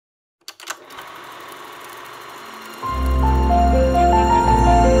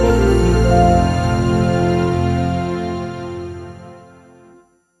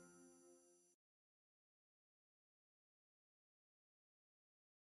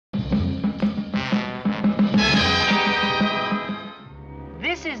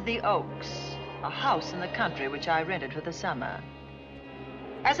This is the Oaks, a house in the country which I rented for the summer.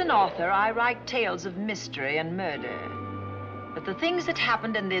 As an author, I write tales of mystery and murder. But the things that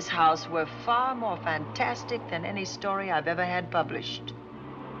happened in this house were far more fantastic than any story I've ever had published.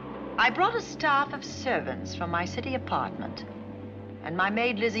 I brought a staff of servants from my city apartment, and my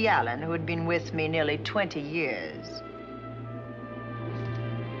maid, Lizzy Allen, who had been with me nearly 20 years.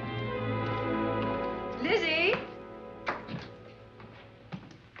 Lizzy?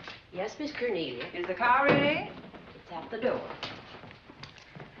 Yes, Miss Cornelia. Is the car ready? It's at the door.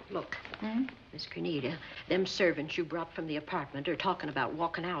 Look, Miss Cornelia, them servants you brought from the apartment are talking about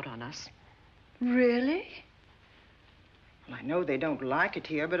walking out on us. Really? Well, I know they don't like it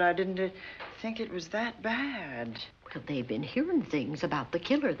here, but I didn't think it was that bad. Well, they've been hearing things about the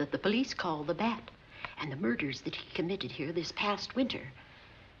killer that the police call the Bat and the murders that he committed here this past winter.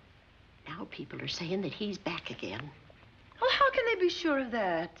 Now people are saying that he's back again. Well, how can they be sure of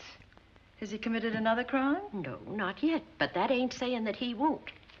that? Has he committed another crime? No, not yet, but that ain't saying that he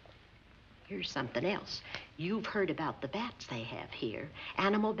won't. Here's something else. You've heard about the bats they have here.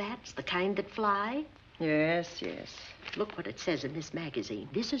 Animal bats, the kind that fly. Yes, yes. Look what it says in this magazine.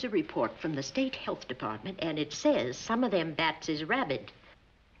 This is a report from the State Health Department, and it says some of them bats is rabid.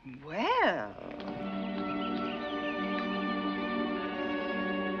 Well...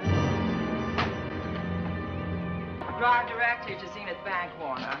 Drive directly to Zenith Bank,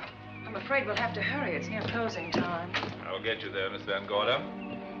 Warner. I'm afraid we'll have to hurry. It's near closing time. I'll get you there, Miss Van Gorder.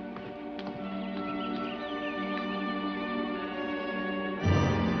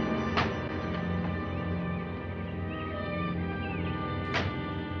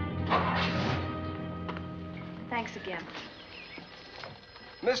 Thanks again.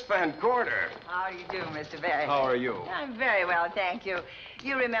 Miss Van Gorder. How do you do, Mr. Barry? How are you? I'm very well, thank you.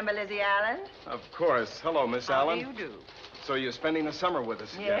 You remember Lizzy Allen? Of course. Hello, Miss Allen. How do you do? So you're spending the summer with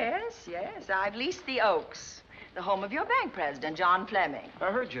us again? Yes, yes. I've leased the Oaks, the home of your bank president, John Fleming.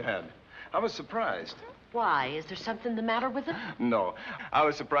 I heard you had. I was surprised. Why? Is there something the matter with it? No. I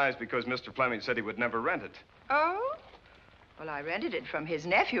was surprised because Mr. Fleming said he would never rent it. Oh? Well, I rented it from his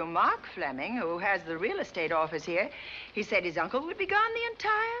nephew, Mark Fleming, who has the real estate office here. He said his uncle would be gone the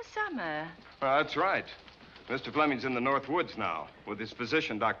entire summer. Well, that's right. Mr. Fleming's in the North Woods now with his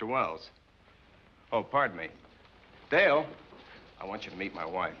physician, Dr. Wells. Oh, pardon me. Dale, I want you to meet my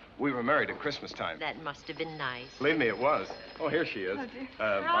wife. We were married at Christmas time. That must have been nice. Believe me, it was. Oh, here she is.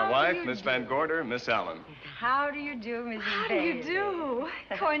 My wife, Miss Van Gorder, Miss Allen. How do you do, Mrs. How do you do?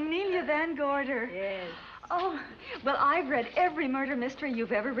 Cornelia Van Gorder. Yes. Oh, well, I've read every murder mystery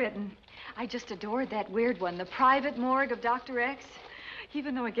you've ever written. I just adored that weird one, The Private Morgue of Dr. X,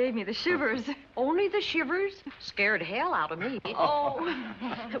 even though it gave me the shivers. Only the shivers? Scared hell out of me. Oh.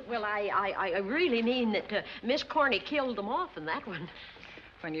 Well, I really mean that Miss Corney killed them off in that one.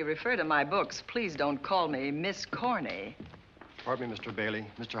 When you refer to my books, please don't call me Miss Corney. Pardon me, Mr. Bailey.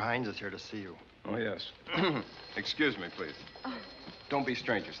 Mr. Hines is here to see you. Oh, yes. Excuse me, please. Oh. Don't be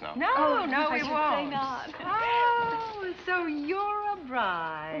strangers now. No, no, I we should won't. say not. Oh, so you're a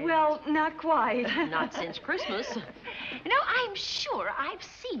bride. Well, not quite. Not since Christmas. You know, I'm sure I've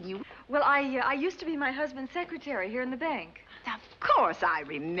seen you. Well, I used to be my husband's secretary here in the bank. Of course I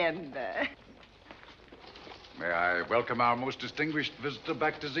remember. May I welcome our most distinguished visitor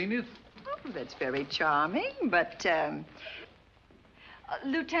back to Zenith? Oh, that's very charming, but,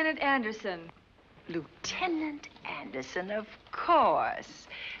 Lieutenant Anderson. Lieutenant Anderson, of course.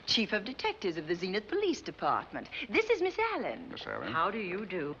 Chief of Detectives of the Zenith Police Department. This is Miss Allen. Miss Allen? How do you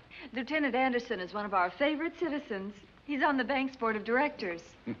do? Lieutenant Anderson is one of our favorite citizens. He's on the bank's board of directors.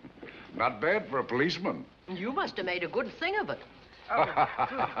 Not bad for a policeman. You must have made a good thing of it.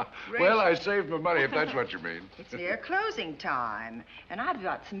 Oh, Well, I saved my money, if that's what you mean. It's near closing time, and I've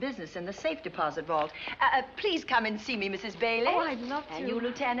got some business in the safe deposit vault. Please come and see me, Mrs. Bailey. Oh, I'd love to. And you,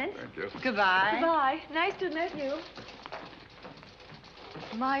 Lieutenant. Thank you. Goodbye. Goodbye. Nice to meet you.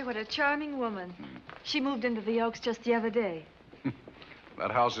 My, what a charming woman. She moved into the Oaks just the other day.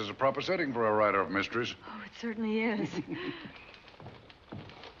 That house is a proper setting for a writer of mysteries. Oh, it certainly is.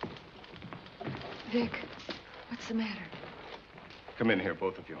 Vic, what's the matter? Come in here,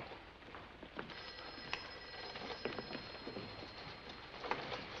 both of you.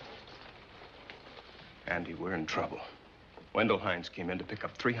 Andy, we're in trouble. Wendell Hines came in to pick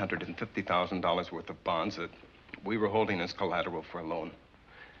up $350,000 worth of bonds that we were holding as collateral for a loan.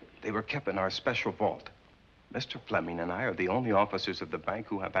 They were kept in our special vault. Mr. Fleming and I are the only officers of the bank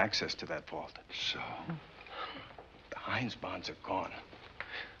who have access to that vault. So? The Hines bonds are gone.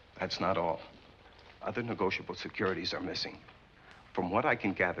 That's not all. Other negotiable securities are missing. From what I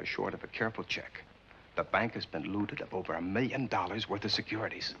can gather, short of a careful check, The bank has been looted of over $1 million worth of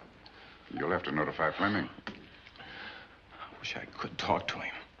securities. You'll have to notify Fleming. I wish I could talk to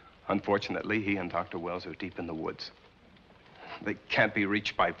him. Unfortunately, he and Dr. Wells are deep in the woods. They can't be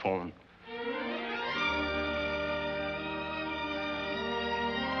reached by phone.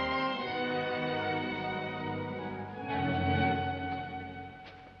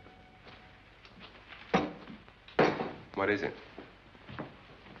 What is it?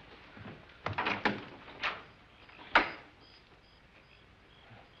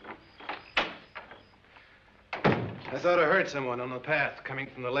 I thought I heard someone on the path coming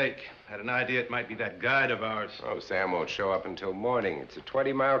from the lake. Had an idea it might be that guide of ours. Oh, Sam won't show up until morning. It's a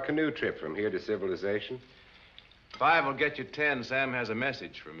 20-mile canoe trip from here to civilization. 5 will get you 10. Sam has a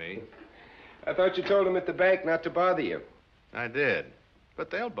message for me. I thought you told him at the bank not to bother you. I did, but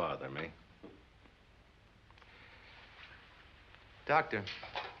they'll bother me. Doctor.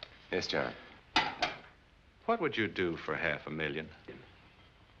 Yes, John. What would you do for $500,000?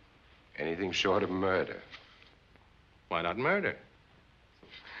 Anything short of murder. Why not murder?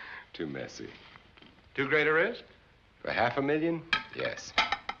 Too messy. Too great a risk? For $500,000? Yes.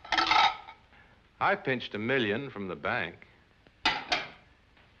 I pinched $1 million from the bank.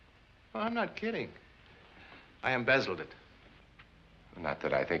 Well, I'm not kidding. I embezzled it. Not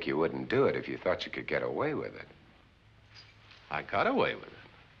that I think you wouldn't do it if you thought you could get away with it. I got away with it.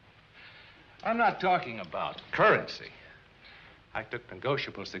 I'm not talking about currency. I took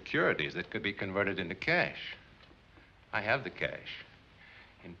negotiable securities that could be converted into cash. I have the cash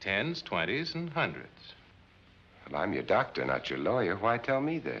in 10s, 20s, and 100s. Well, I'm your doctor, not your lawyer. Why tell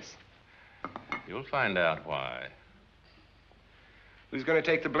me this? You'll find out why. Who's going to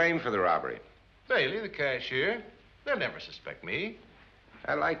take the blame for the robbery? Bailey, the cashier. They'll never suspect me.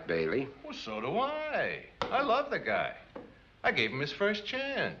 I like Bailey. Well, so do I. I love the guy. I gave him his first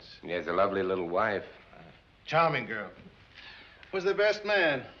chance. He has a lovely little wife. Charming girl. Was the best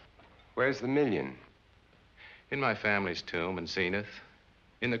man. Where's the $1 million? In my family's tomb in Zenith.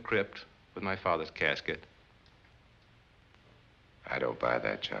 In the crypt with my father's casket. I don't buy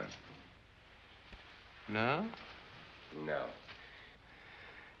that, John. No? No.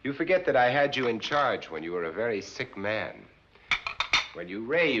 You forget that I had you in charge when you were a very sick man. When you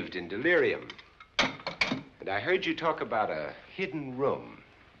raved in delirium. And I heard you talk about a hidden room.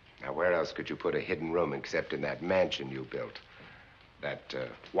 Now, where else could you put a hidden room except in that mansion you built? That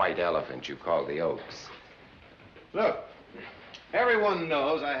white elephant you call the Oaks. Look, everyone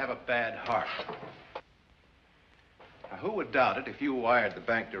knows I have a bad heart. Now, who would doubt it if you wired the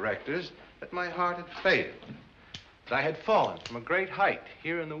bank directors that my heart had failed? That I had fallen from a great height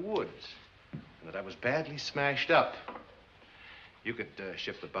here in the woods. And that I was badly smashed up. You could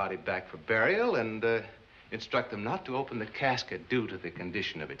ship the body back for burial and instruct them not to open the casket due to the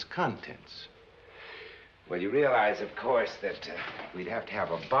condition of its contents. Well, you realize, of course, that we'd have to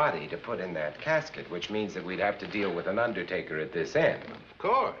have a body to put in that casket, which means that we'd have to deal with an undertaker at this end. Of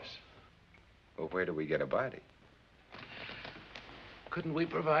course. Well, where do we get a body? Couldn't we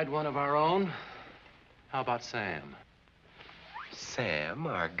provide one of our own? How about Sam? Sam,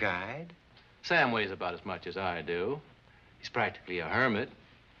 our guide? Sam weighs about as much as I do. He's practically a hermit.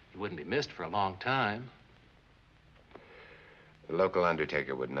 He wouldn't be missed for a long time. The local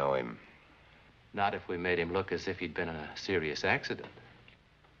undertaker would know him. Not if we made him look as if he'd been in a serious accident.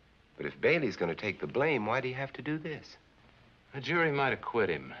 But if Bailey's going to take the blame, why'd he have to do this? A jury might acquit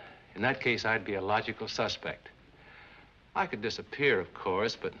him. In that case, I'd be a logical suspect. I could disappear, of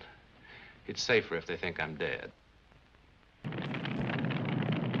course, but it's safer if they think I'm dead.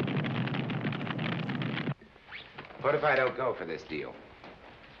 What if I don't go for this deal?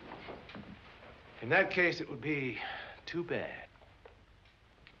 In that case, it would be too bad.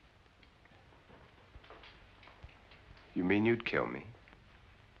 You mean you'd kill me?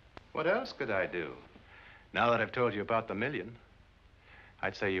 What else could I do? Now that I've told you about the $1 million,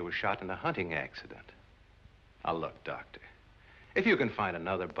 I'd say you were shot in a hunting accident. Now, look, Doctor, if you can find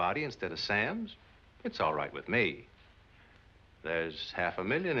another body instead of Sam's, it's all right with me. There's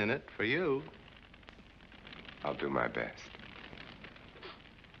 $500,000 in it for you. I'll do my best.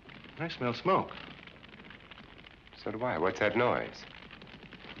 I smell smoke. So do I. What's that noise?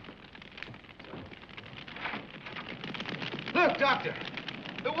 Look, Doctor,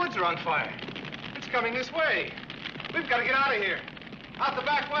 the woods are on fire. It's coming this way. We've got to get out of here. Out the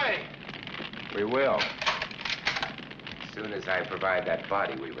back way. We will. As soon as I provide that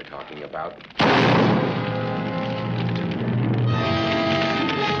body we were talking about.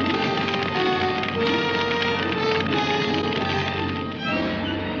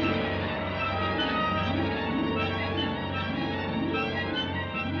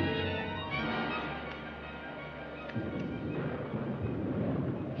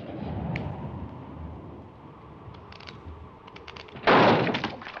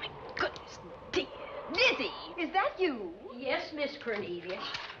 Cornelia.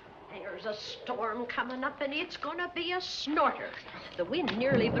 There's a storm coming up, and it's gonna be a snorter. The wind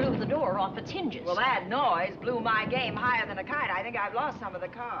nearly blew the door off its hinges. Well, that noise blew my game higher than a kite. I think I've lost some of the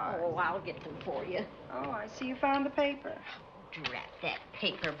cars. Oh, I'll get them for you. Oh, I see you found the paper. Drat that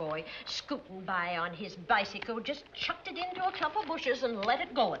paper boy, scooting by on his bicycle, just chucked it into a clump of bushes and let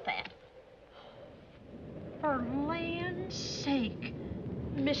it go at that. For land's sake,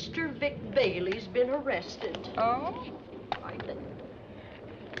 Mr. Vic Bailey's been arrested. Oh? I think.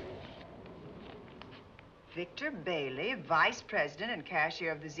 Victor Bailey, vice president and cashier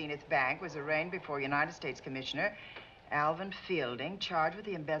of the Zenith Bank, was arraigned before United States Commissioner Alvin Fielding, charged with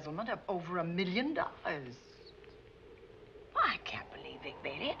the embezzlement of over $1 million. I can't believe Vic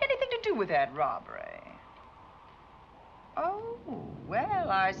Bailey had anything to do with that robbery. Oh, well,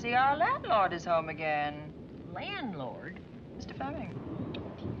 I see our landlord is home again. Landlord? Mr. Fleming.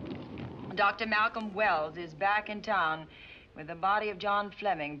 Dr. Malcolm Wells is back in town with the body of John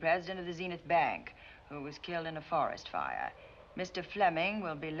Fleming, president of the Zenith Bank, who was killed in a forest fire. Mr. Fleming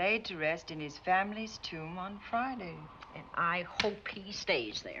will be laid to rest in his family's tomb on Friday. And I hope he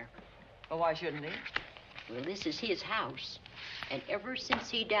stays there. Well, why shouldn't he? Well, this is his house. And ever since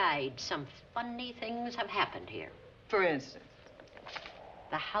he died, some funny things have happened here. For instance?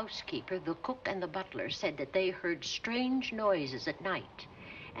 The housekeeper, the cook, and the butler said that they heard strange noises at night.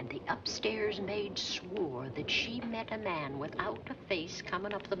 And the upstairs maid swore that she met a man without a face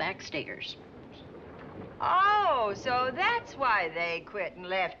coming up the back stairs. Oh, so that's why they quit and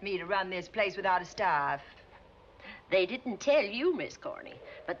left me to run this place without a staff. They didn't tell you, Miss Corney,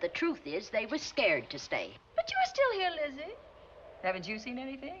 but the truth is they were scared to stay. But you're still here, Lizzy. Haven't you seen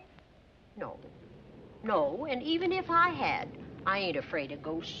anything? No. No, and even if I had, I ain't afraid of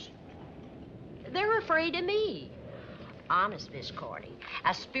ghosts. They're afraid of me. Honest, Miss Corney,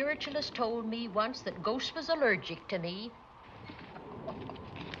 a spiritualist told me once that ghosts was allergic to me.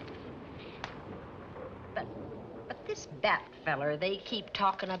 But this Bat feller they keep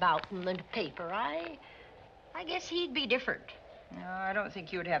talking about in the paper, I guess he'd be different. No, I don't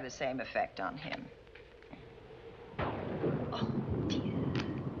think you'd have the same effect on him. Oh, dear.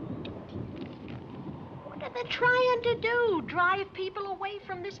 What are they trying to do? Drive people away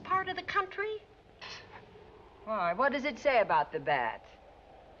from this part of the country? Why, what does it say about the bat?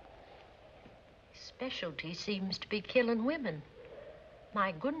 Specialty seems to be killing women.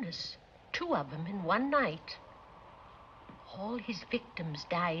 My goodness, 2 of them in one night. All his victims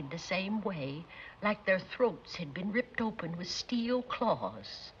died the same way, like their throats had been ripped open with steel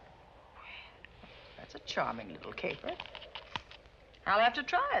claws. That's a charming little caper. I'll have to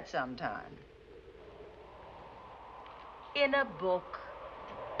try it sometime. In a book.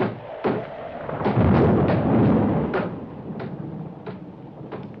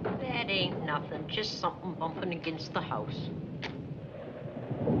 That ain't nothing, just something bumping against the house.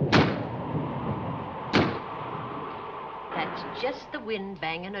 That's just the wind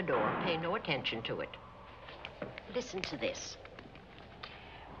banging a door. Pay no attention to it. Listen to this.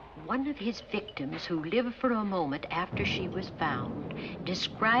 One of his victims who lived for a moment after she was found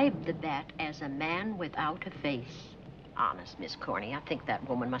described the bat as a man without a face. Honest, Miss Corney, I think that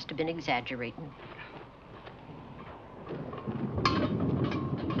woman must have been exaggerating.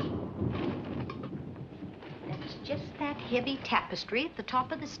 That's just that heavy tapestry at the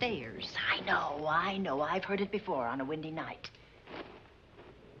top of the stairs. I know. I've heard it before on a windy night.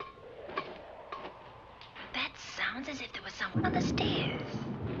 That sounds as if there was someone on the stairs.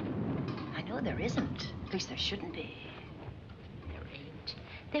 I know there isn't. At least there shouldn't be. There ain't.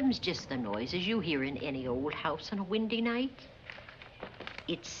 Them's just the noises you hear in any old house on a windy night.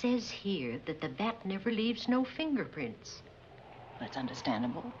 It says here that the bat never leaves no fingerprints. That's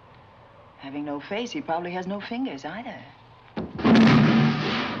understandable. Having no face, he probably has no fingers either.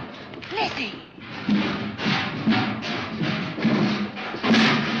 Lizzy!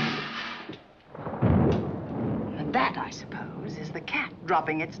 And that, I suppose, is the cat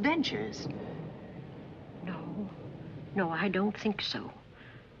dropping its dentures. No, I don't think so.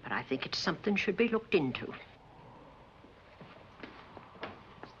 But I think it's something should be looked into.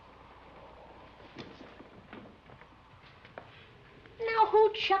 Now,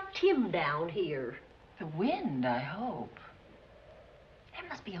 who chucked him down here? The wind, I hope. There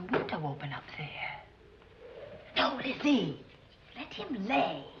must be a window open up there. No, Lizzy. Let him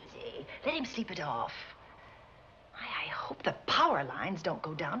lay. Let him sleep it off. I hope the power lines don't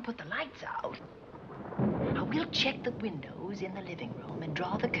go down, put the lights out. Now, we'll check the windows in the living room and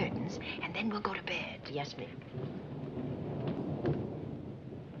draw the curtains, and then we'll go to bed. Yes, ma'am.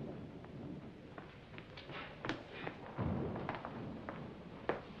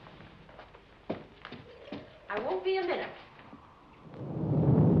 I won't be a minute.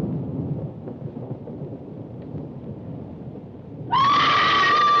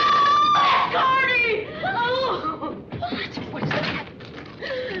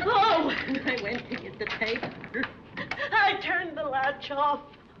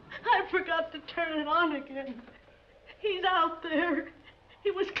 I forgot to turn it on again. He's out there.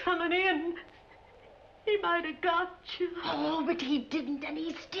 He was coming in. He might have got you. Oh, but he didn't, and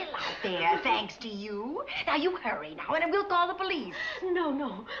he's still out there, thanks to you. Now, you hurry now, and we'll call the police.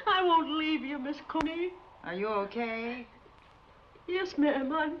 No, I won't leave you, Miss Coney. Are you okay? Yes,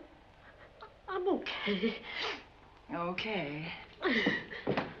 ma'am, I'm okay. Okay.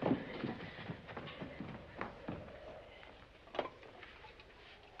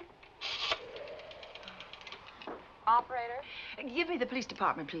 Operator? Give me the police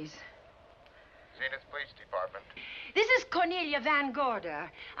department, please. Zenith Police Department. This is Cornelia Van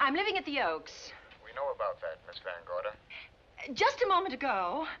Gorder. I'm living at the Oaks. We know about that, Miss Van Gorder. Just a moment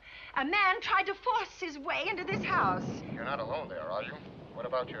ago, a man tried to force his way into this house. You're not alone there, are you? What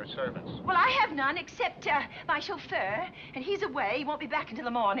about your servants? Well, I have none except my chauffeur, and he's away. He won't be back until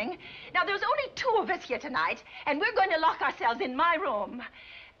the morning. Now, there's only 2 of us here tonight, and we're going to lock ourselves in my room.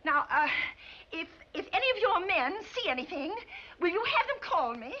 Now, if any of your men see anything, will you have them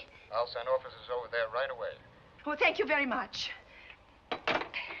call me? I'll send officers over there right away. Oh, thank you very much.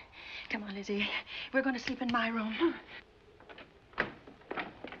 Come on, Lizzy. We're going to sleep in my room.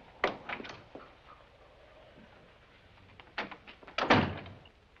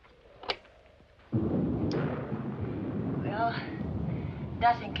 Well,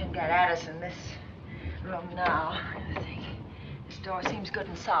 nothing can get at us in this room now, I think. This door seems good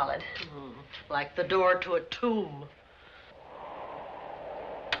and solid. Like the door to a tomb.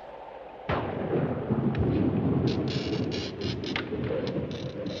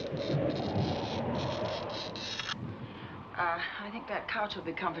 I think that couch will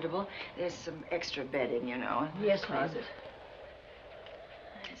be comfortable. There's some extra bedding, you know, in Yes, the closet. ma'am.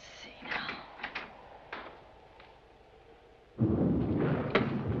 Let's see now.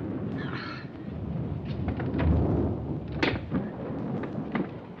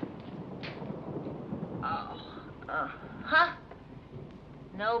 Huh?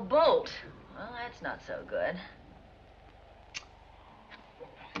 No bolt. Well, that's not so good.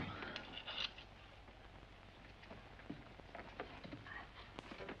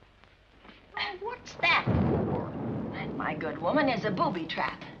 What's that for? That, my good woman, is a booby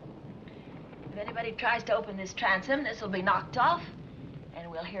trap. If anybody tries to open this transom, this will be knocked off, and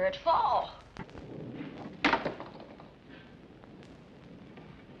we'll hear it fall.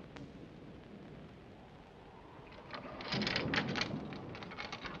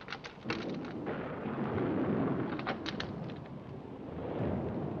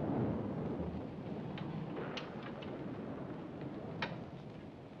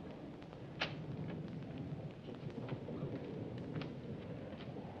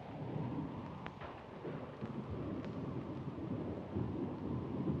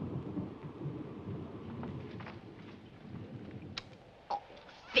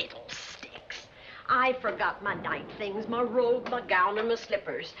 Fiddlesticks. I forgot my night things, my robe, my gown, and my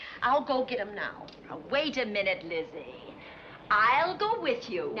slippers. I'll go get 'em now. Now, wait a minute, Lizzy. I'll go with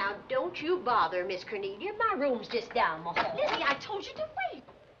you. Now, don't you bother, Miss Cornelia. My room's just down the hall. Lizzy, I told you to wait.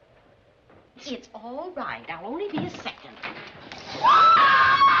 It's all right. I'll only be a second.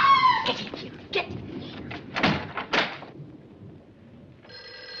 Get in here. Get in here.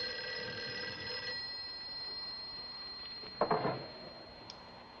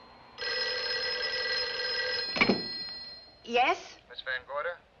 Yes? Miss Van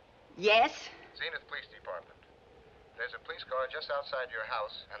Gorder? Yes? Zenith Police Department. There's a police car just outside your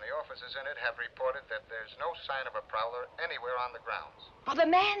house, and the officers in it have reported that there's no sign of a prowler anywhere on the grounds. Well,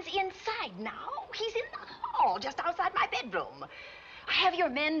 the man's inside now. He's in the hall, just outside my bedroom. Have your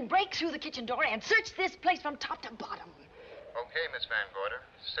men break through the kitchen door and search this place from top to bottom. Okay, Miss Van Gorder.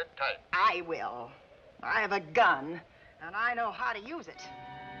 Sit tight. I will. I have a gun, and I know how to use it.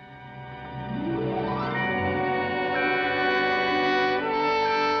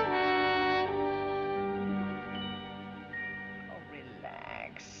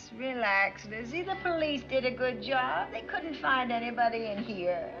 Relax, Lizzy. The police did a good job. They couldn't find anybody in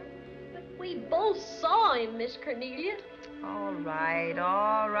here. But we both saw him, Miss Cornelia. All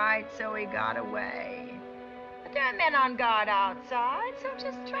right, so he got away. But there are men on guard outside, so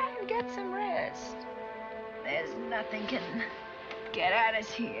just try and get some rest. There's nothing can get at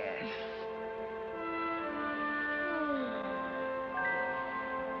us here.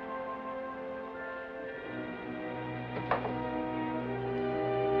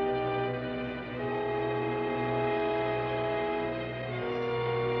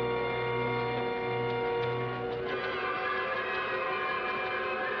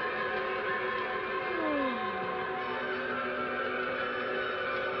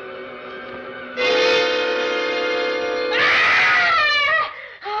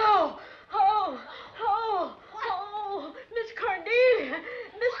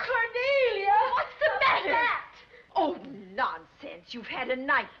 had a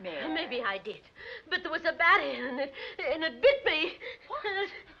nightmare. Maybe I did. But there was a bat in it, and it bit me. What? And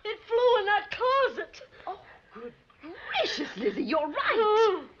it flew in that closet. Oh, good gracious, Lizzy, you're right.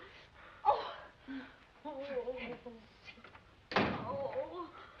 Oh. Oh.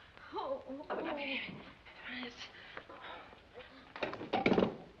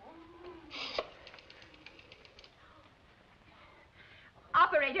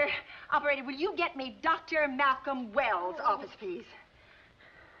 Operator, will you get me Dr. Malcolm Wells' office, please?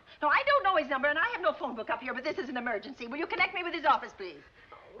 No, I don't know his number, and I have no phone book up here, but this is an emergency. Will you connect me with his office, please?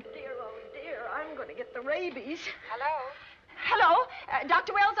 Oh, dear, I'm going to get the rabies. Hello? Hello?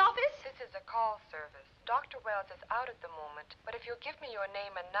 Dr. Wells' office? This is a call service. Dr. Wells is out at the moment, but if you'll give me your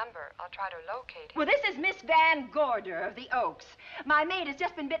name and number, I'll try to locate him. Well, this is Miss Van Gorder of the Oaks. My maid has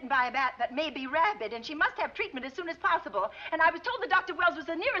just been bitten by a bat that may be rabid, and she must have treatment as soon as possible. And I was told that Dr. Wells was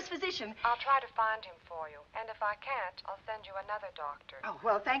the nearest physician. I'll try to find him for you, and if I can't, I'll send you another doctor. Oh,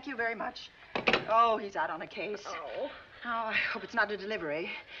 well, thank you very much. Oh, he's out on a case. Oh. Oh, I hope it's not a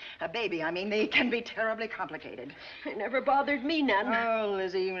delivery. A baby, I mean. They can be terribly complicated. It never bothered me none. Oh,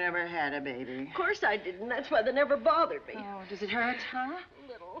 Lizzy, you never had a baby. Of course I didn't. That's why they never bothered me. Oh, does it hurt, huh?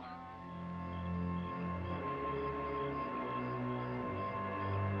 Little.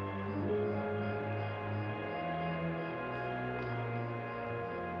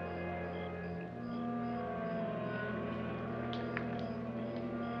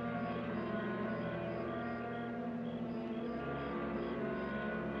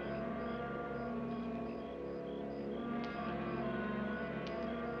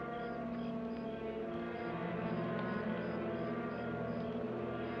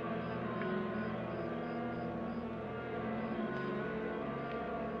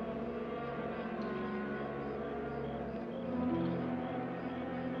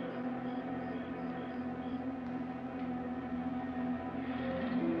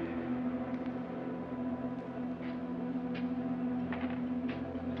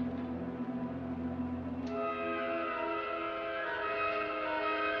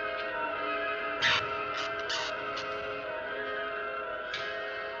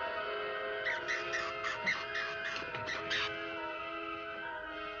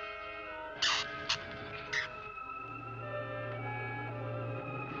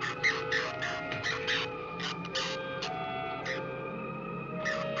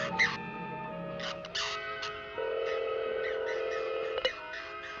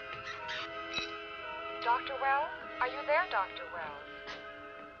 Dr. Wells? Are you there, Dr. Wells?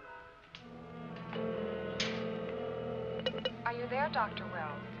 Are you there, Dr.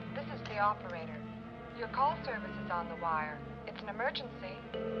 Wells? This is the operator. Your call service is on the wire. It's an emergency.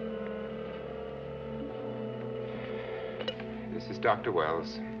 This is Dr.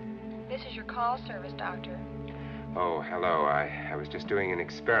 Wells. This is your call service, Doctor. Oh, hello. I was just doing an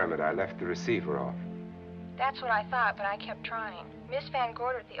experiment. I left the receiver off. That's what I thought, but I kept trying. Miss Van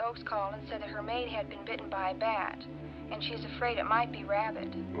Gorder at the Oaks called and said that her maid had been bitten by a bat, and she's afraid it might be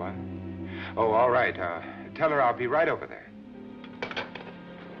rabid. What? Oh, all right. Tell her I'll be right over there.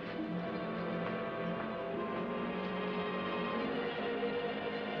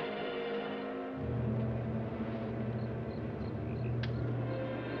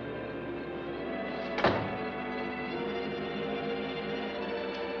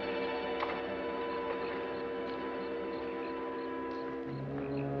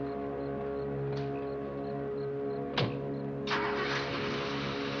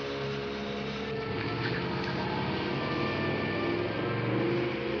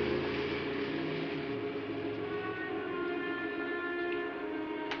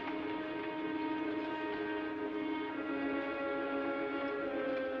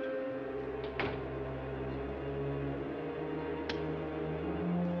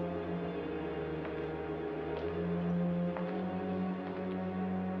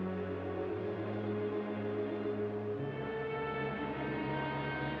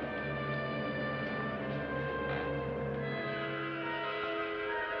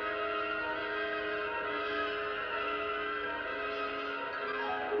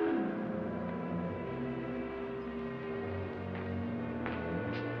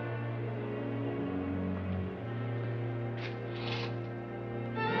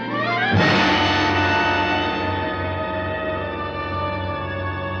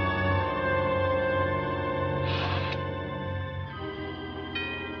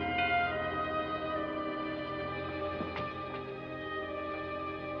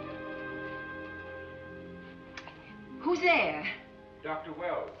 Who's there? Dr.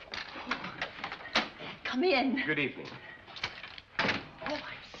 Wells. Come in. Good evening. Oh, I'm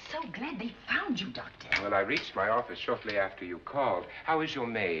so glad they found you, Doctor. Well, I reached my office shortly after you called. How is your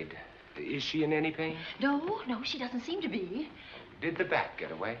maid? Is she in any pain? No, she doesn't seem to be. Did the bat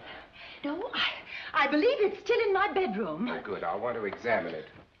get away? No, I believe it's still in my bedroom. Oh, good. I'll want to examine it.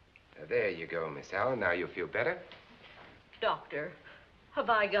 There you go, Miss Allen. Now you feel better? Doctor, have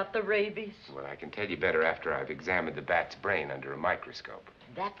I got the rabies? Well, I can tell you better after I've examined the bat's brain under a microscope.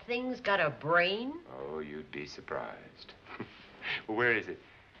 That thing's got a brain? Oh, you'd be surprised. Where is it?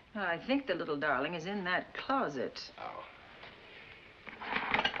 I think the little darling is in that closet. Oh.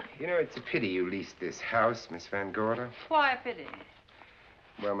 You know, it's a pity you leased this house, Miss Van Gorder. Why a pity?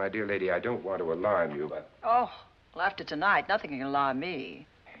 Well, my dear lady, I don't want to alarm you, but... Oh, well, after tonight, nothing can alarm me.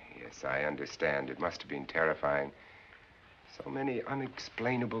 Yes, I understand. It must have been terrifying. So many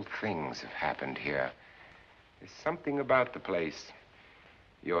unexplainable things have happened here. There's something about the place.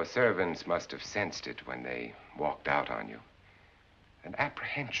 Your servants must have sensed it when they walked out on you. An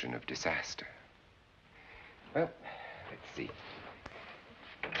apprehension of disaster. Well, let's see.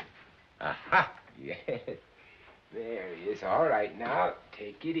 Aha! Yes. There he is. All right, now,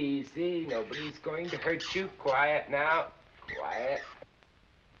 take it easy. Nobody's going to hurt you. Quiet now. Quiet.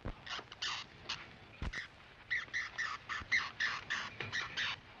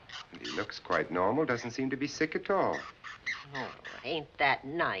 He looks quite normal. Doesn't seem to be sick at all. Oh, ain't that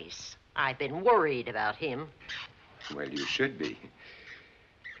nice? I've been worried about him. Well, you should be.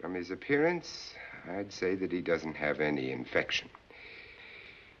 From his appearance, I'd say that he doesn't have any infection.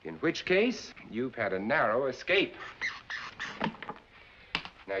 In which case, you've had a narrow escape.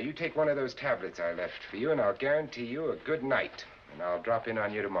 Now, you take one of those tablets I left for you, and I'll guarantee you a good night. And I'll drop in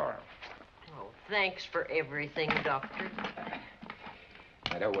on you tomorrow. Oh, thanks for everything, Doctor.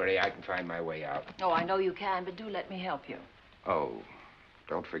 Now, don't worry, I can find my way out. Oh, I know you can, but do let me help you. Oh,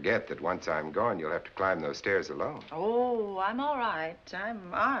 don't forget that once I'm gone, you'll have to climb those stairs alone. Oh, I'm all right. I'm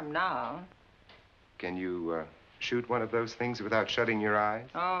armed now. Can you, shoot one of those things without shutting your eyes?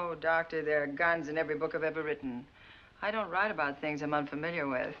 Oh, Doctor, there are guns in every book I've ever written. I don't write about things I'm unfamiliar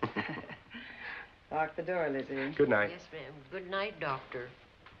with. Lock the door, Lizzy. Good night. Yes, ma'am. Good night, Doctor.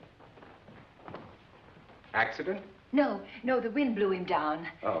 Accident? No, the wind blew him down.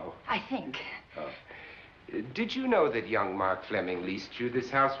 Oh. I think. Oh. Did you know that young Mark Fleming leased you this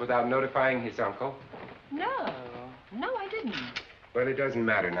house without notifying his uncle? No, I didn't. Well, it doesn't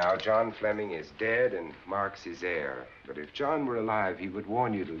matter now. John Fleming is dead and Mark's his heir. But if John were alive, he would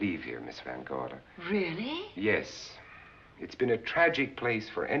warn you to leave here, Miss Van Gorder. Really? Yes. It's been a tragic place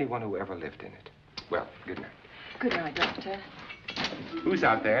for anyone who ever lived in it. Well, good night. Good night, Doctor. Who's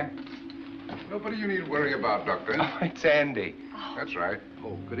out there? Nobody you need worry about, Doctor. Oh, it's Andy. That's right.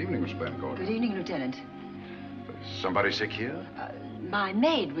 Oh, good evening, Miss Van Gorder. Good evening, Lieutenant. Is somebody sick here? My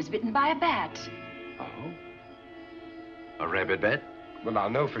maid was bitten by a bat. Oh? A rabid bat? Well, I'll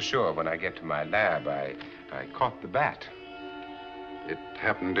know for sure when I get to my lab. I caught the bat. It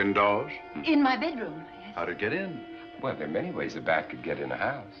happened indoors? In my bedroom. Yes. How'd it get in? Well, there are many ways a bat could get in a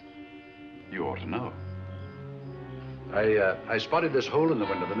house. You ought to know. I spotted this hole in the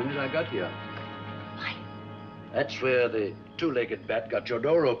window the minute I got here. Why? That's where the two-legged bat got your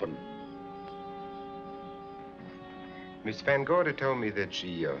door open. Miss Van Gorder told me that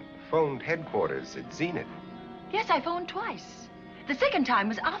she phoned headquarters at Zenith. Yes, I phoned twice. The second time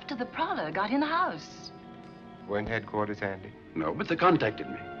was after the prowler got in the house. Weren't headquarters, Andy? No, but they contacted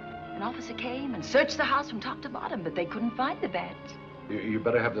me. An officer came and searched the house from top to bottom, but they couldn't find the bat. You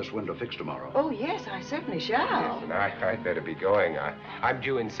better have this window fixed tomorrow. Oh, yes, I certainly shall. Yes, and I'd better be going. I'm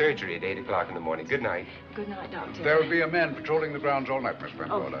due in surgery at 8 o'clock in the morning. Good night. Good night, Doctor. There'll be a man patrolling the grounds all night, Miss Van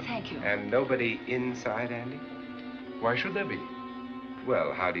Gorder. Oh, thank you. And nobody inside, Andy? Why should there be?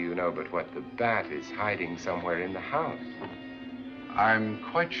 Well, how do you know but what the bat is hiding somewhere in the house? I'm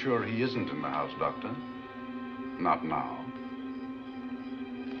quite sure he isn't in the house, Doctor. Not now.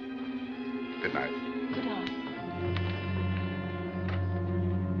 Good night. Good night.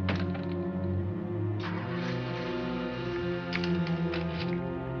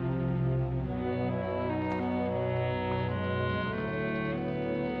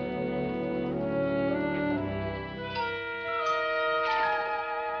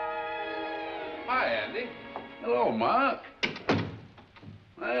 Hi, Andy. Hello, Mark.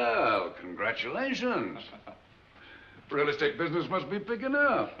 Well, congratulations. Real estate business must be picking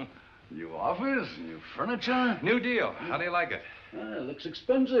up. New office, new furniture. New deal. How do you like it? It looks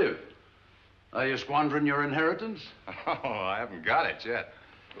expensive. Are you squandering your inheritance? Oh, I haven't got it yet.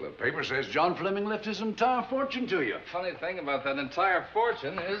 Well, the paper says John Fleming left his entire fortune to you. Funny thing about that entire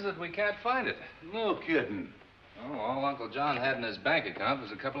fortune is that we can't find it. No kidding. Oh, all Uncle John had in his bank account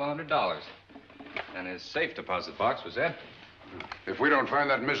was a couple of $100. And his safe deposit box was empty. If we don't find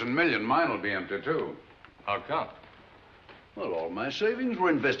that missing million, mine will be empty, too. How come? Well, all my savings were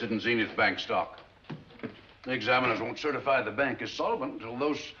invested in Zenith Bank stock. The examiners won't certify the bank is solvent until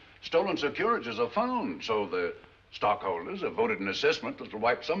those stolen securities are found. So the stockholders have voted an assessment that'll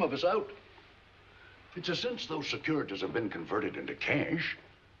wipe some of us out. It's a since those securities have been converted into cash.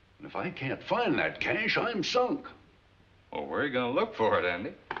 And if I can't find that cash, I'm sunk. Well, where are you going to look for it,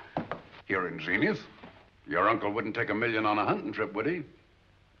 Andy? Here in Zenith. Your uncle wouldn't take $1 million on a hunting trip, would he?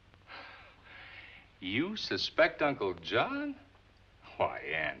 You suspect Uncle John? Why,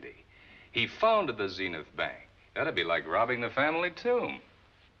 Andy, he founded the Zenith Bank. That'd be like robbing the family tomb.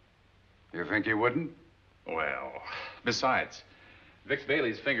 You think he wouldn't? Well, besides, Vic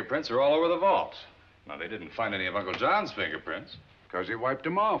Bailey's fingerprints are all over the vault. Now, they didn't find any of Uncle John's fingerprints. Because he wiped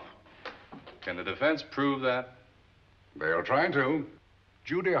them off. Can the defense prove that? They'll try to.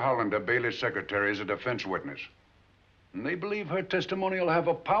 Judy Hollander, Bailey's secretary, is a defense witness. And they believe her testimony will have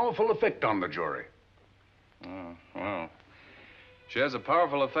a powerful effect on the jury. Oh, well, she has a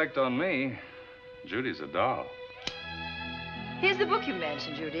powerful effect on me. Judy's a doll. Here's the book you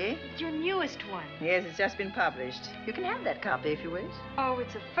mentioned, Judy. It's your newest one. Yes, it's just been published. You can have that copy if you wish. Oh,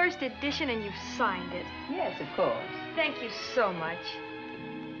 it's a first edition and you've signed it. Yes, of course. Thank you so much.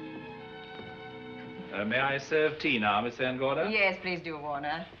 May I serve tea now, Miss Van Gorder? Yes, please do,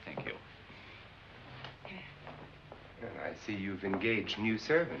 Warner. Thank you. Well, I see you've engaged new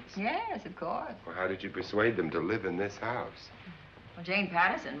servants. Yes, of course. Well, how did you persuade them to live in this house? Well, Jane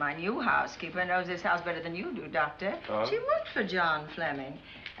Patterson, my new housekeeper, knows this house better than you do, Doctor. Oh? She worked for John Fleming.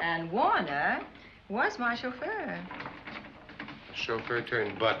 And Warner was my chauffeur. Chauffeur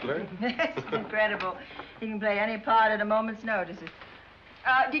turned butler? It's incredible. He can play any part at a moment's notice.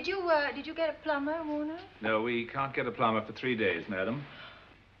 Did you get a plumber, Warner? No, we can't get a plumber for 3 days, madam.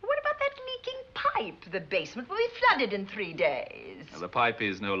 What about that leaking pipe? The basement will be flooded in 3 days. The pipe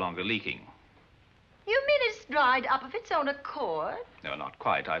is no longer leaking. You mean it's dried up of its own accord? No, not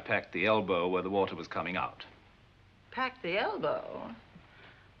quite. I packed the elbow where the water was coming out. Packed the elbow?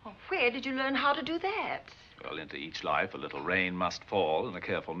 Oh, where did you learn how to do that? Well, into each life, a little rain must fall, and a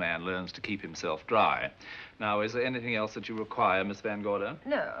careful man learns to keep himself dry. Now, is there anything else that you require, Miss Van Gorder?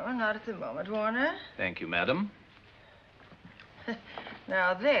 No, not at the moment, Warner. Thank you, madam.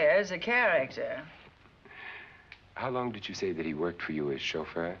 Now, there's a character. How long did you say that he worked for you as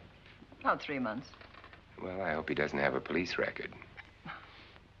chauffeur? About 3 months. Well, I hope he doesn't have a police record.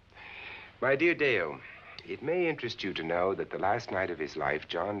 My dear Dale, it may interest you to know that the last night of his life,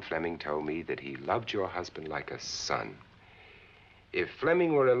 John Fleming told me that he loved your husband like a son. If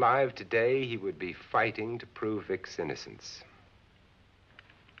Fleming were alive today, he would be fighting to prove Vic's innocence.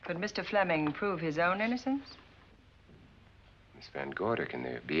 Could Mr. Fleming prove his own innocence? Miss Van Gorder, can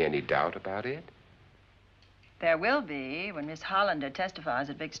there be any doubt about it? There will be when Miss Hollander testifies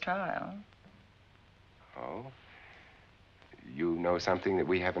at Vic's trial. Oh? You know something that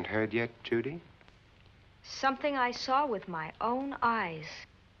we haven't heard yet, Judy? Something I saw with my own eyes.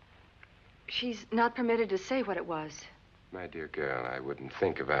 She's not permitted to say what it was. My dear girl, I wouldn't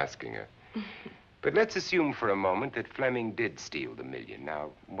think of asking her. But let's assume for a moment that Fleming did steal the $1 million.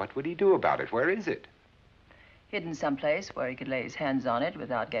 Now, what would he do about it? Where is it? Hidden someplace where he could lay his hands on it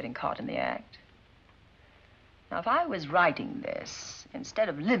without getting caught in the act. Now, if I was writing this, instead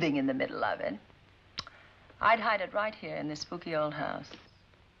of living in the middle of it, I'd hide it right here in this spooky old house.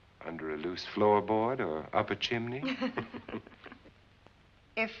 Under a loose floorboard or up a chimney?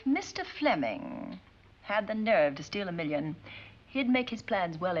 If Mr. Fleming had the nerve to steal $1 million, he'd make his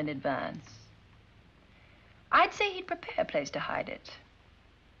plans well in advance. I'd say he'd prepare a place to hide it.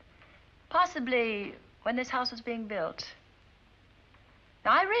 Possibly when this house was being built.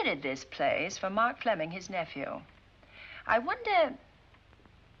 Now, I rented this place from Mark Fleming, his nephew. I wonder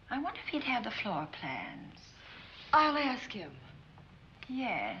if he'd have the floor plans. I'll ask him.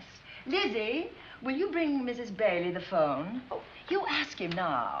 Yes. Lizzy, will you bring Mrs. Bailey the phone? Oh, you ask him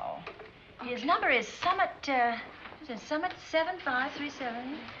now. Okay. His number is Summit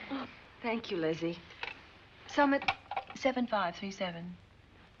 7537. Oh, thank you, Lizzy. Summit 7537.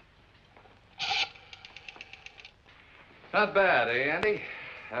 Not bad, eh, Andy?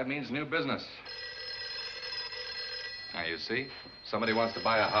 That means new business. Now, you see, somebody wants to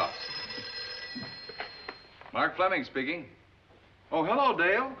buy a house. Mark Fleming speaking. Oh, hello,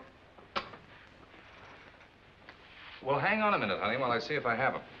 Dale. Well, hang on a minute, honey, while I see if I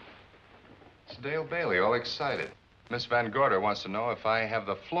have him. It's Dale Bailey, all excited. Miss Van Gorder wants to know if I have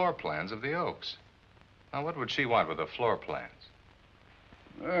the floor plans of the Oaks. Now, what would she want with the floor plans?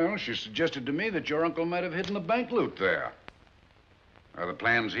 Well, she suggested to me that your uncle might have hidden the bank loot there. Are the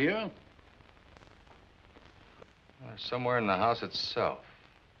plans here? Somewhere in the house itself.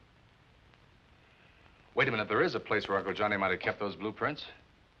 Wait a minute, there is a place where Uncle Johnny might have kept those blueprints.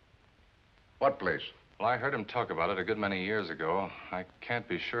 What place? Well, I heard him talk about it a good many years ago. I can't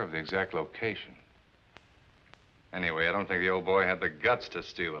be sure of the exact location. Anyway, I don't think the old boy had the guts to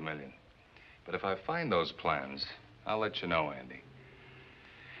steal $1 million. But if I find those plans, I'll let you know, Andy.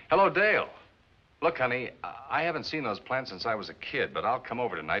 Hello, Dale. Look, honey, I haven't seen those plans since I was a kid, but I'll come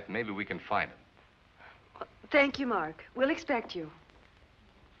over tonight and maybe we can find them. Thank you, Mark. We'll expect you.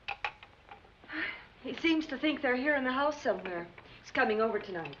 He seems to think they're here in the house somewhere. He's coming over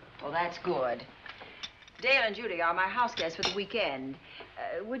tonight. Well, that's good. Dale and Judy are my house guests for the weekend.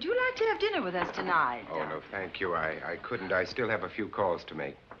 Would you like to have dinner with us tonight? Oh, no, thank you. I couldn't. I still have a few calls to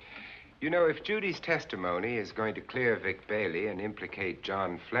make. You know, if Judy's testimony is going to clear Vic Bailey and implicate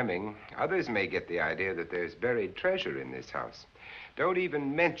John Fleming, others may get the idea that there's buried treasure in this house. Don't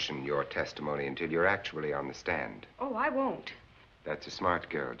even mention your testimony until you're actually on the stand. Oh, I won't. That's a smart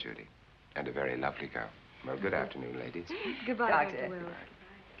girl, Judy, and a very lovely girl. Well, good afternoon, ladies. Goodbye, Doctor. Dr. Will.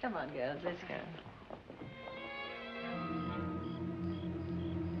 Come on, girls, let's go.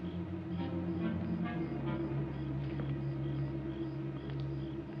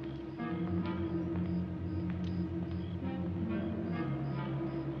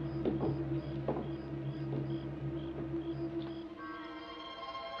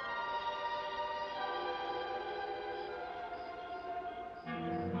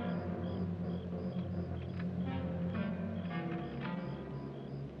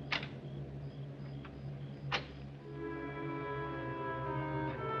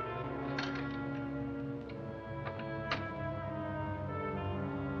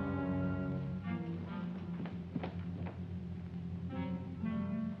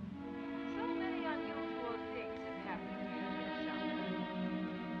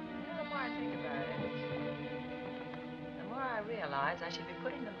 I should be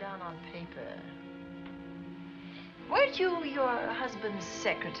putting them down on paper. Weren't you your husband's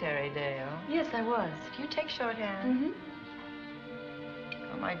secretary, Dale? Yes, I was. Do you take shorthand?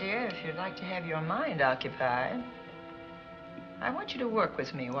 Well, my dear, if you'd like to have your mind occupied, I want you to work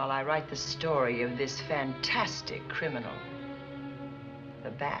with me while I write the story of this fantastic criminal,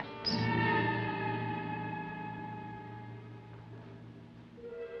 the Bat.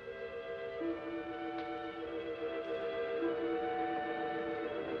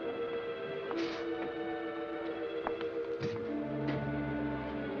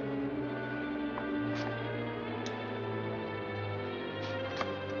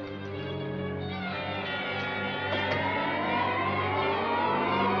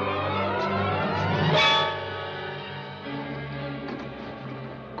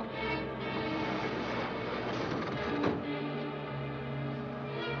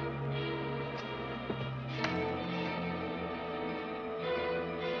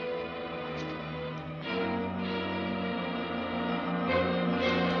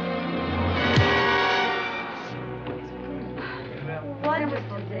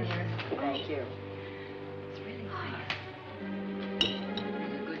 Thank you. It's really nice.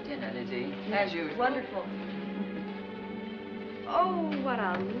 A good dinner, Lizzy. As usual. Wonderful. Oh, what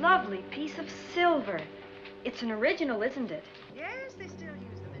a lovely piece of silver. It's an original, isn't it? Yes, they still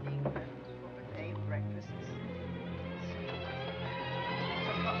use them in England for buffet breakfasts.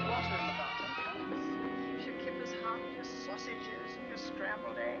 Some hot water in the bottom. Keeps your kippers hot, your sausages, and your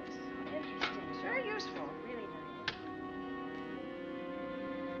scrambled eggs. Interesting. It's very useful. Really nice.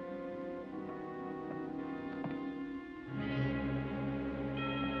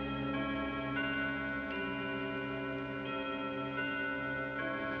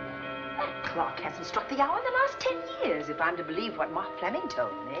 Clock hasn't struck the hour in the last 10 years, if I'm to believe what Mark Fleming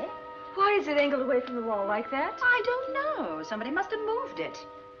told me. Why is it angled away from the wall like that? I don't know. Somebody must have moved it.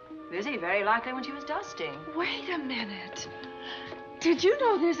 Lizzy, very likely when she was dusting. Wait a minute. Did you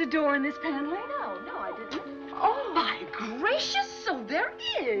know there's a door in this paneling? No, I didn't. Oh, my gracious, so there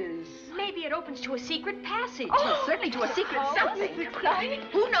is. Maybe it opens to a secret passage. Oh, certainly to a secret something.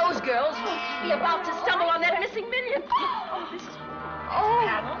 Who knows, girls? We'll be about to stumble on that missing million. Oh, this is... Oh,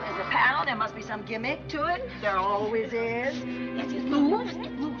 there's a panel. There must be some gimmick to it. There always is. Yes, it moves. It moves.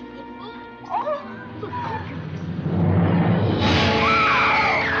 It moves. Oh.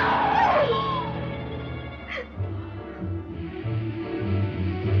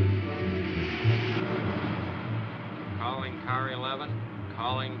 Calling car 11.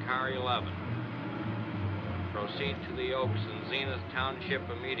 Calling car 11. Proceed to the Oaks in Zenith Township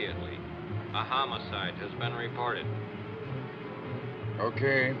immediately. A homicide has been reported.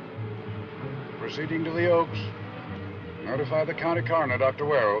 Okay. Proceeding to the Oaks. Notify the county coroner, Dr.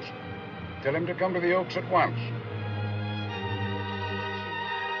 Wells. Tell him to come to the Oaks at once.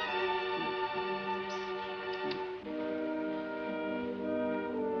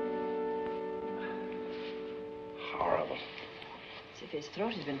 His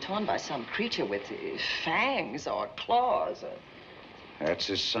throat has been torn by some creature with fangs or claws. That's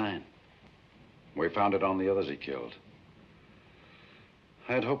his sign. We found it on the others he killed.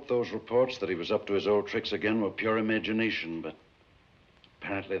 I'd hoped those reports that he was up to his old tricks again were pure imagination, but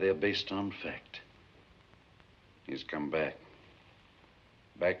apparently they're based on fact. He's come back.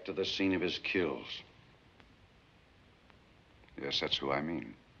 Back to the scene of his kills. Yes, that's who I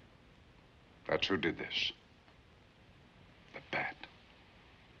mean. That's who did this. The bat.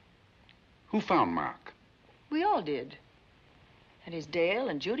 Who found Mark? We all did. And his Dale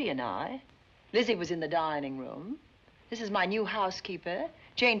and Judy and I. Lizzy was in the dining room. This is my new housekeeper,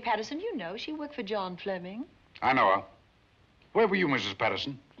 Jane Patterson. You know, she worked for John Fleming. I know her. Where were you, Mrs.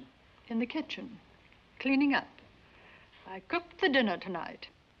 Patterson? In the kitchen, cleaning up. I cooked the dinner tonight.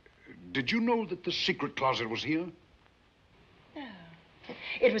 Did you know that the secret closet was here? No.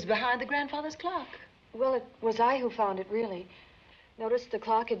 It was behind the grandfather's clock. Well, it was I who found it, really. Noticed the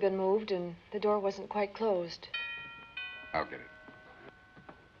clock had been moved and the door wasn't quite closed. I'll get it.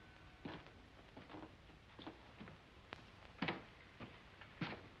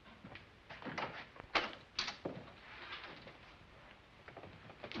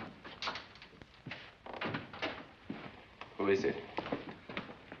 Who is it?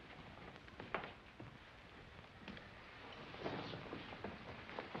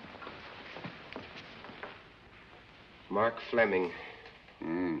 Mark Fleming.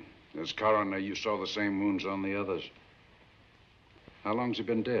 As coroner, you saw the same wounds on the others. How long's he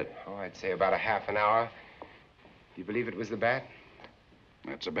been dead? Oh, I'd say about a half an hour. You believe it was the bat?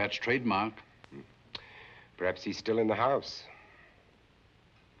 That's a bat's trademark. Perhaps he's still in the house.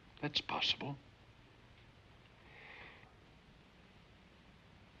 That's possible.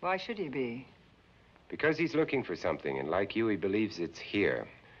 Why should he be? Because he's looking for something, and like you, he believes it's here.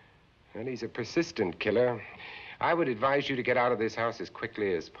 And he's a persistent killer. I would advise you to get out of this house as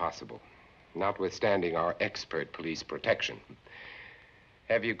quickly as possible, notwithstanding our expert police protection.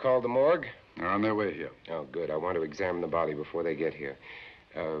 Have you called the morgue? They're on their way here. Oh, good. I want to examine the body before they get here.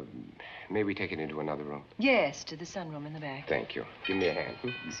 May we take it into another room? Yes, to the sunroom in the back. Thank you. Give me a hand.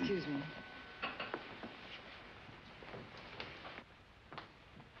 Excuse me.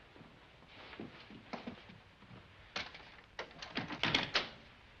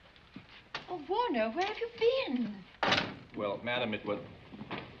 Oh, Warner, where have you been? Well, madam,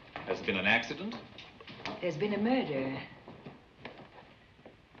 has it been an accident? There's been a murder.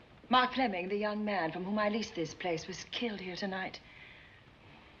 Mark Fleming, the young man from whom I leased this place, was killed here tonight.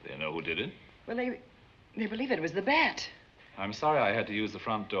 They know who did it? Well, they believe it was the bat. I'm sorry I had to use the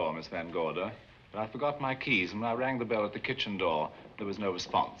front door, Miss Van Gorder, but I forgot my keys, and when I rang the bell at the kitchen door, there was no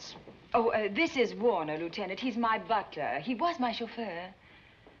response. Oh, this is Warner, Lieutenant. He's my butler. He was my chauffeur.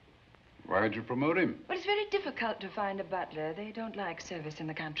 Why'd you promote him? Well, it's very difficult to find a butler. They don't like service in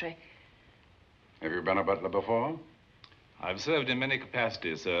the country. Have you been a butler before? I've served in many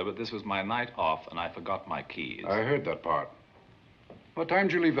capacities, sir, but this was my night off, and I forgot my keys. I heard that part. What time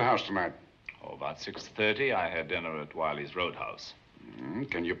did you leave the house tonight? Oh, about 6:30. I had dinner at Wiley's Roadhouse.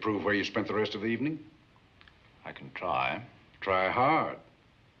 Can you prove where you spent the rest of the evening? I can try. Try hard.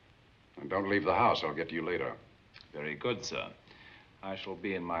 And don't leave the house. I'll get to you later. Very good, sir. I shall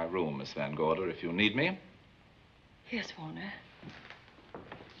be in my room, Miss Van Gorder, if you need me. Yes, Warner.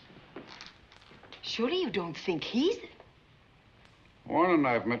 Surely you don't think he's... Warren and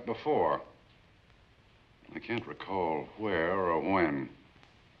I have met before. I can't recall where or when,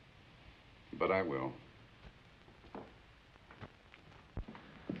 but I will.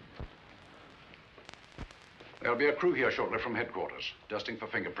 There'll be a crew here shortly from headquarters, dusting for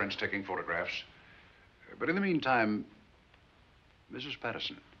fingerprints, taking photographs. But in the meantime, Mrs.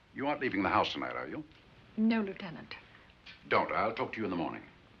 Patterson, you aren't leaving the house tonight, are you? No, Lieutenant. Don't. I'll talk to you in the morning.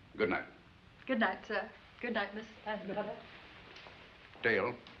 Good night. Good night, sir. Good night, Miss Van Gorder.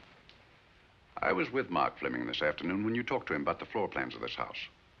 Dale, I was with Mark Fleming this afternoon when you talked to him about the floor plans of this house.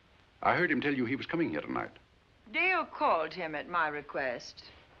 I heard him tell you he was coming here tonight. Dale called him at my request.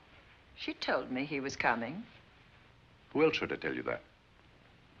 She told me he was coming. Who else should I tell you that?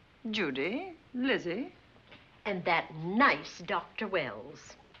 Judy, Lizzy. And that nice Dr.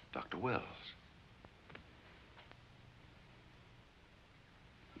 Wells. Dr. Wells.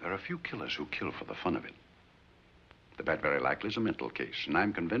 There are few killers who kill for the fun of it. The bat very likely is a mental case, and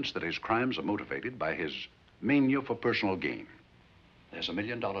I'm convinced that his crimes are motivated by his mania for personal gain. There's $1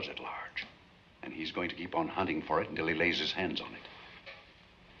 million at large, and he's going to keep on hunting for it until he lays his hands on it.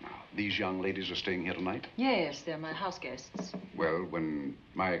 Now, these young ladies are staying here tonight? Yes, they're my house guests. Well, when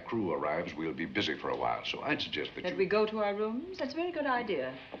my crew arrives, we'll be busy for a while, so I'd suggest that That we go to our rooms? That's a very good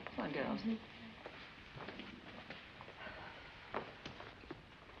idea. Come on, girls.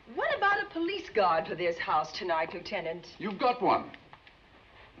 police guard for this house tonight, Lieutenant. You've got one.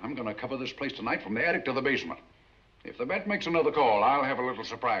 I'm going to cover this place tonight from the attic to the basement. If the bat makes another call, I'll have a little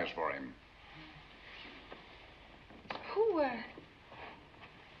surprise for him.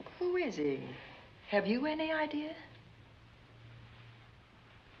 Who is he? Have you any idea?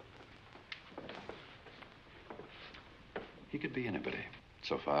 He could be anybody.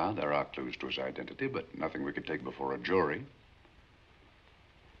 So far, there are clues to his identity, but nothing we could take before a jury.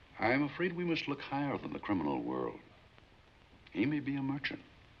 I'm afraid we must look higher than the criminal world. He may be a merchant,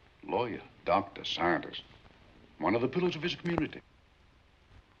 lawyer, doctor, scientist, one of the pillars of his community.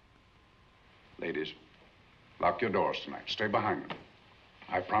 Ladies, lock your doors tonight. Stay behind them.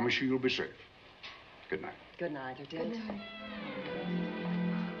 I promise you you'll be safe. Good night. Good night, Lieutenant. Good night.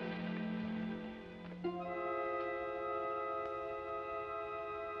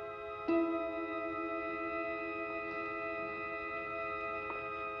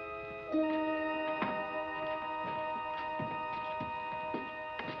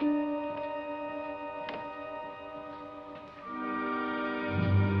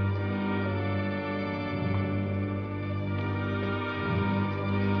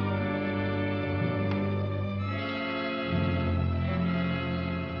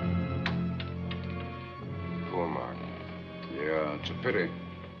 Pity.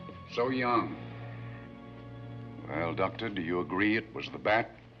 So young. Well, Doctor, do you agree it was the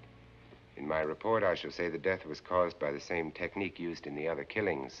bat? In my report, I shall say the death was caused by the same technique used in the other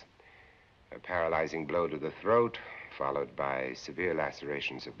killings. A paralyzing blow to the throat, followed by severe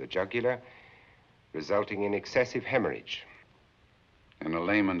lacerations of the jugular, resulting in excessive hemorrhage. In a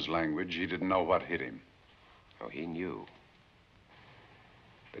layman's language, he didn't know what hit him. Oh, he knew.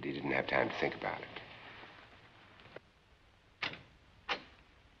 But he didn't have time to think about it.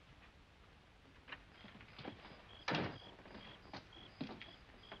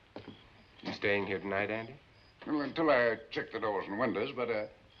 Staying here tonight, Andy? Well, until I check the doors and windows, but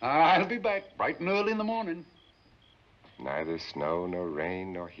I'll be back bright and early in the morning. Neither snow, nor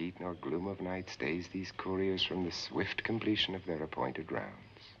rain, nor heat, nor gloom of night stays these couriers from the swift completion of their appointed rounds.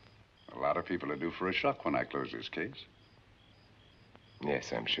 A lot of people are due for a shock when I close this case.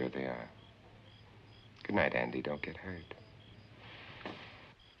 Yes, I'm sure they are. Good night, Andy. Don't get hurt.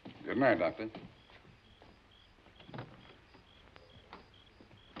 Good night, Doctor.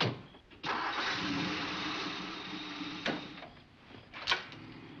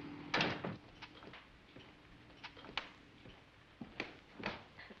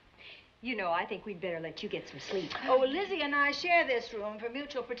 You know, I think we'd better let you get some sleep. Oh, Lizzy and I share this room for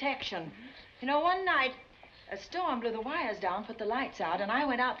mutual protection. You know, one night, a storm blew the wires down, put the lights out, and I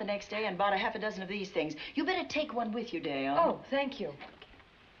went out the next day and bought a half a dozen of these things. You better take one with you, Dale. Oh, thank you.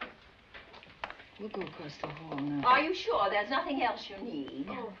 We'll go across the hall now. Are you sure there's nothing else you need?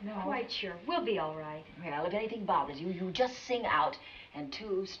 Oh, no. Quite sure. We'll be all right. Well, if anything bothers you, you just sing out, and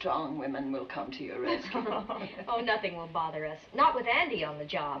 2 strong women will come to your rescue. Oh, nothing will bother us. Not with Andy on the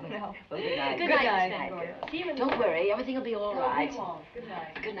job. No. Well, good night. Good night, Miss Van Gorder. See you in the Don't worry, everything will be all right. We won't. Good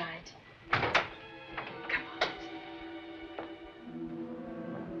night. Good night.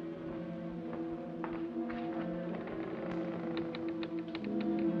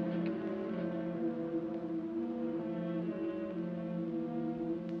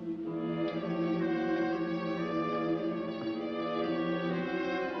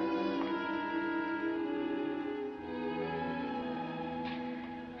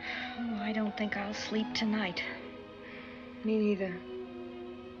 I don't think I'll sleep tonight. Me neither.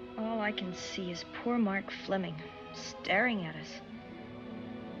 All I can see is poor Mark Fleming staring at us.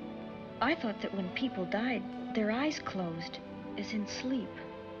 I thought that when people died, their eyes closed, as in sleep.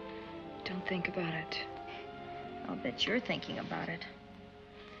 Don't think about it. I'll bet you're thinking about it.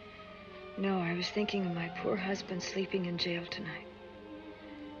 No, I was thinking of my poor husband sleeping in jail tonight.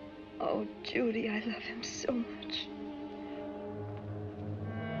 Oh, Judy, I love him so much.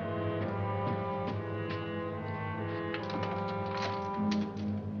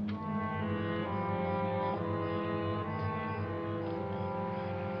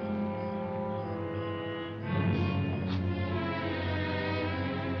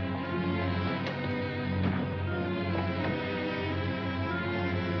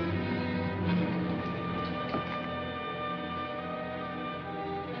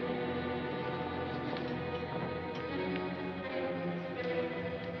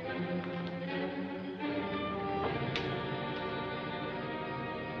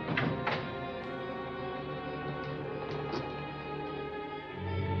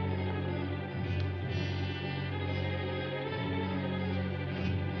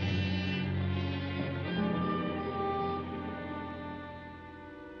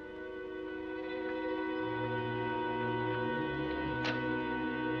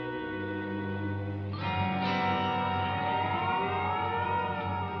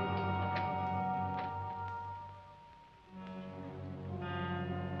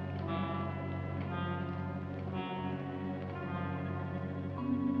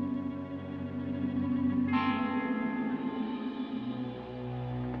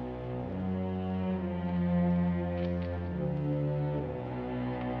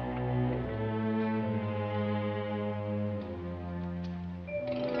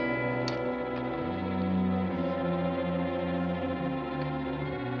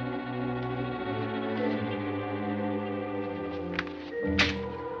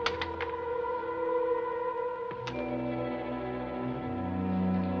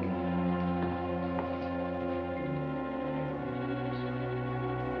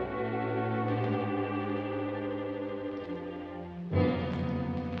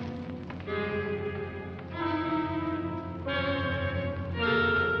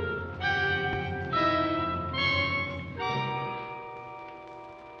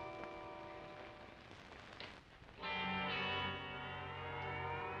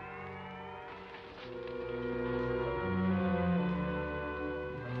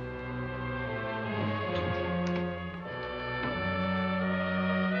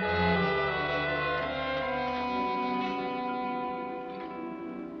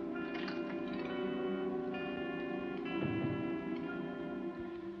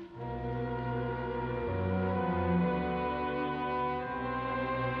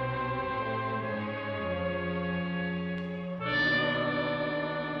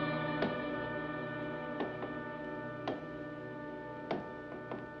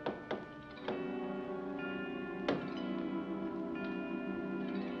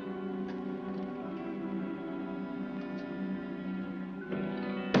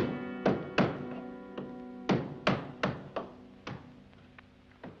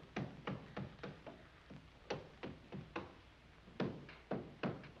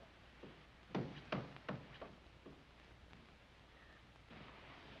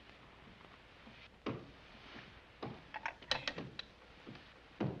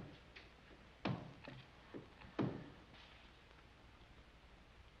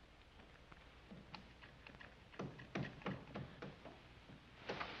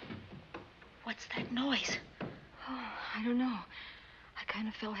 What's that noise? Oh, I don't know. I kind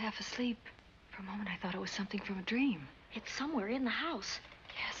of fell half asleep. For a moment, I thought it was something from a dream. It's somewhere in the house.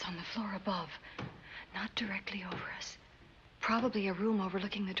 Yes, on the floor above. Not directly over us. Probably a room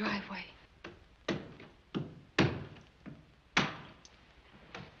overlooking the driveway.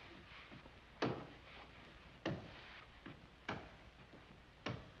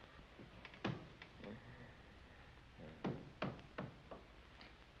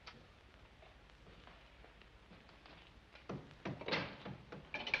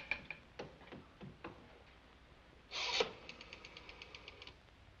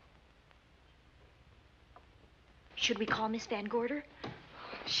 Should we call Miss Van Gorder?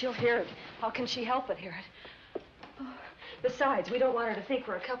 She'll hear it. How can she help but hear it? Oh, besides, we don't want her to think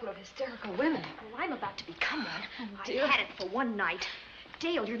we're a couple of hysterical women. Well, I'm about to become one. Oh, I dear. had it for one night.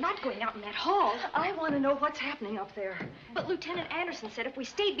 Dale, you're not going out in that hall. I want to know what's happening up there. But Lieutenant Anderson said if we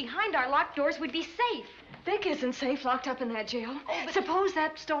stayed behind our locked doors, we'd be safe. Vic isn't safe locked up in that jail. Suppose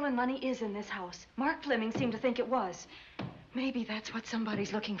that stolen money is in this house. Mark Fleming seemed to think it was. Maybe that's what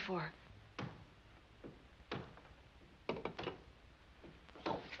somebody's looking for.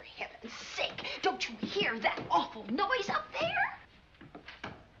 Oh, for heaven's sake, don't you hear that awful noise up there?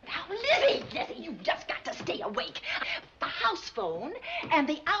 Now, Lizzy, you've just got to stay awake. The house phone and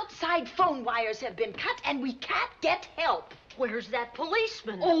the outside phone wires have been cut, and we can't get help. Where's that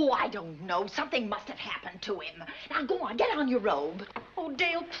policeman? Oh, I don't know. Something must have happened to him. Now, go on, get on your robe. Oh,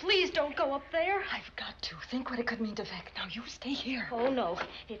 Dale, please don't go up there. I've got to. Think what it could mean to Vic. Now, you stay here. Oh, no.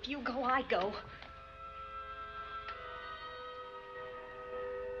 If you go, I go.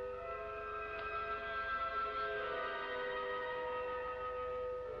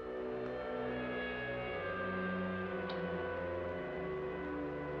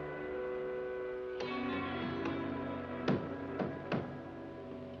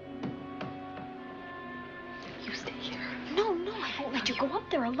 Go up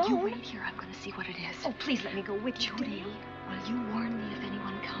there alone. You wait here. I'm going to see what it is. Oh, please let me go with you, Judy, will you warn me if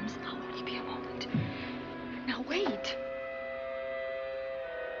anyone comes? I'll only be a moment. Now, wait.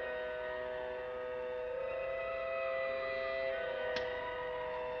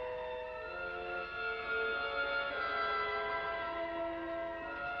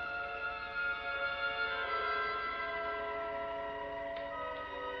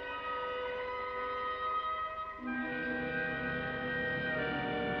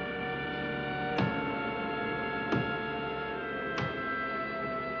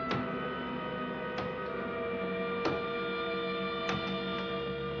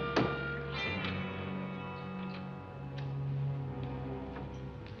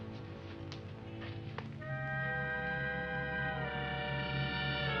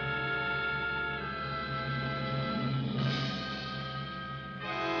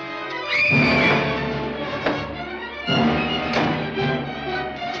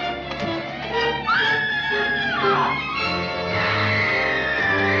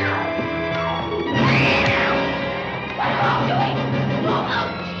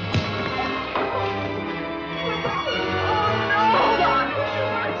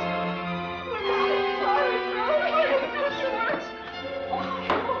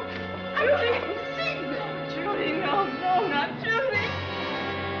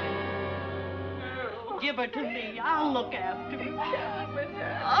 Give her to me. I'll look after her.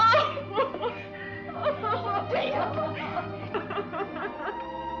 Poor baby.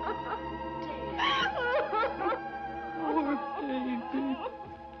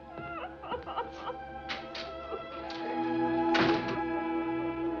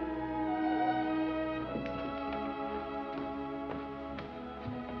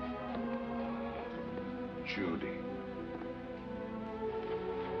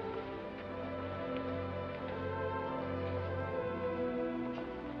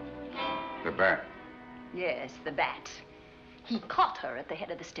 the bat. Yes, the bat. He caught her at the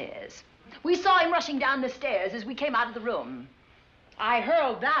head of the stairs. We saw him rushing down the stairs as we came out of the room. I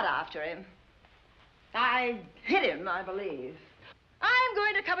hurled that after him. I hit him, I believe. I'm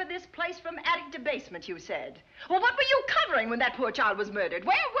going to cover this place from attic to basement, you said. Well, what were you covering when that poor child was murdered?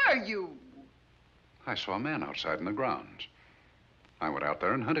 Where were you? I saw a man outside in the grounds. I went out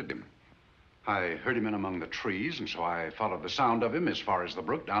there and hunted him. I heard him in among the trees, and so I followed the sound of him as far as the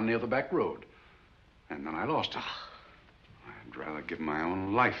brook down near the back road. And then I lost him. I'd rather give my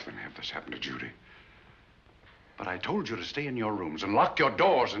own life than have this happen to Judy. But I told you to stay in your rooms and lock your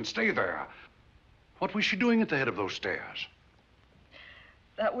doors and stay there. What was she doing at the head of those stairs?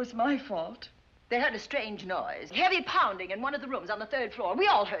 That was my fault. They heard a strange noise, heavy pounding in one of the rooms on the 3rd floor. We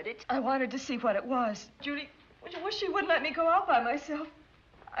all heard it. I wanted to see what it was. Judy, I wish she wouldn't let me go out by myself.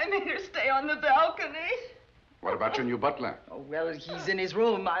 I made her stay on the balcony. What about your new butler? Oh, well, he's in his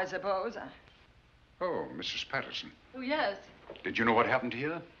room, I suppose. Oh, Mrs. Patterson. Oh, yes. Did you know what happened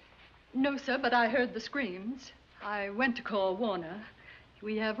here? No, sir, but I heard the screams. I went to call Warner.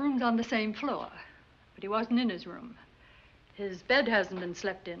 We have rooms on the same floor, but he wasn't in his room. His bed hasn't been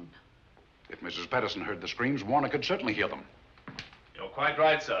slept in. If Mrs. Patterson heard the screams, Warner could certainly hear them. You're quite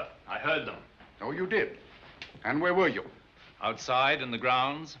right, sir. I heard them. Oh, you did? And where were you? Outside in the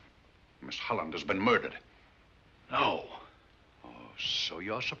grounds. Miss Holland has been murdered. No. Oh, so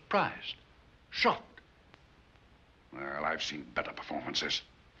you're surprised. Shocked. Well, I've seen better performances.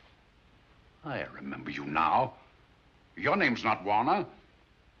 I remember you now. Your name's not Warner.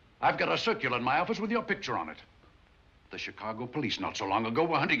 I've got a circular in my office with your picture on it. The Chicago police not so long ago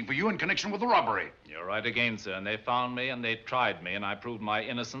were hunting for you in connection with the robbery. You're right again, sir. And they found me and they tried me and I proved my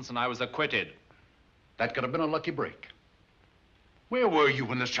innocence and I was acquitted. That could have been a lucky break. Where were you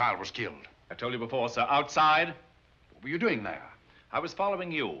when this child was killed? I told you before, sir. Outside. What were you doing there? I was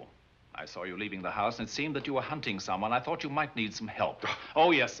following you. I saw you leaving the house and it seemed that you were hunting someone. I thought you might need some help.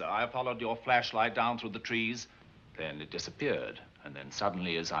 Oh, yes, sir. I followed your flashlight down through the trees. Then it disappeared. And then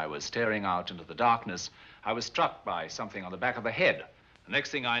suddenly, as I was staring out into the darkness, I was struck by something on the back of the head. The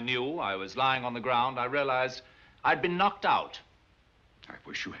next thing I knew, I was lying on the ground. I realized I'd been knocked out. I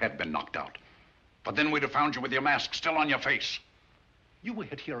wish you had been knocked out. But then we'd have found you with your mask still on your face. You were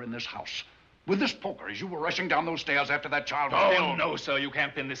hit here in this house with this poker as you were rushing down those stairs after that child was killed. Oh, no, sir. You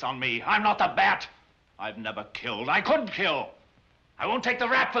can't pin this on me. I'm not the bat. I've never killed. I couldn't kill. I won't take the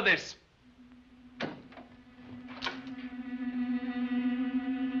rap for this.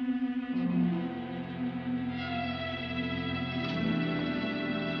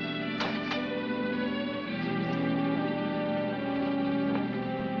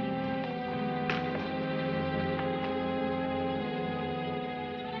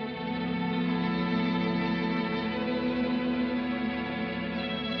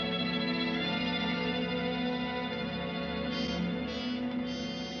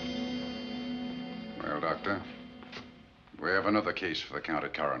 Doctor. We have another case for the county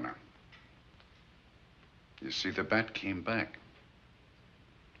coroner. You see, the bat came back.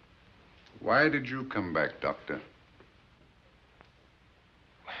 Why did you come back, Doctor?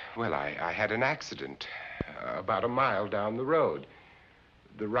 Well, I had an accident about a mile down the road.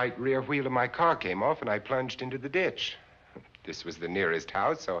 The right rear wheel of my car came off and I plunged into the ditch. This was the nearest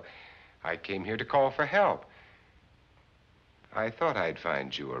house, so I came here to call for help. I thought I'd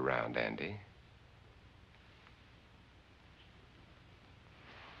find you around, Andy.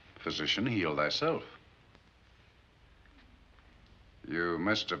 Physician, heal thyself. You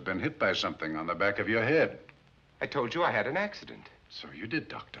must have been hit by something on the back of your head. I told you I had an accident. So you did,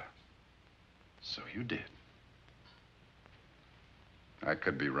 Doctor. So you did. I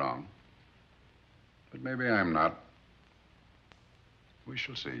could be wrong. But maybe I'm not. We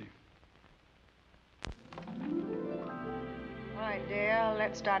shall see. All right, dear,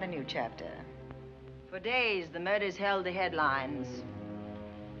 let's start a new chapter. For days, the murders held the headlines.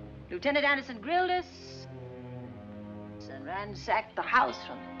 Lieutenant Anderson grilled us and ransacked the house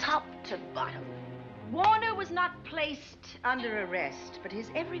from top to bottom. Warner was not placed under arrest, but his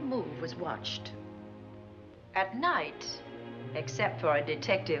every move was watched. At night, except for a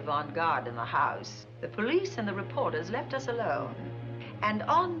detective on guard in the house, the police and the reporters left us alone. And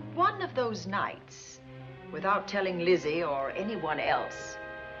on one of those nights, without telling Lizzy or anyone else,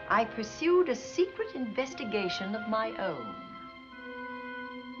 I pursued a secret investigation of my own.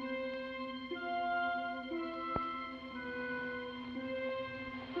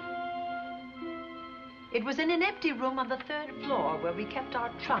 It was in an empty room on the 3rd floor where we kept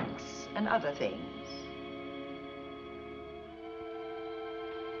our trunks and other things.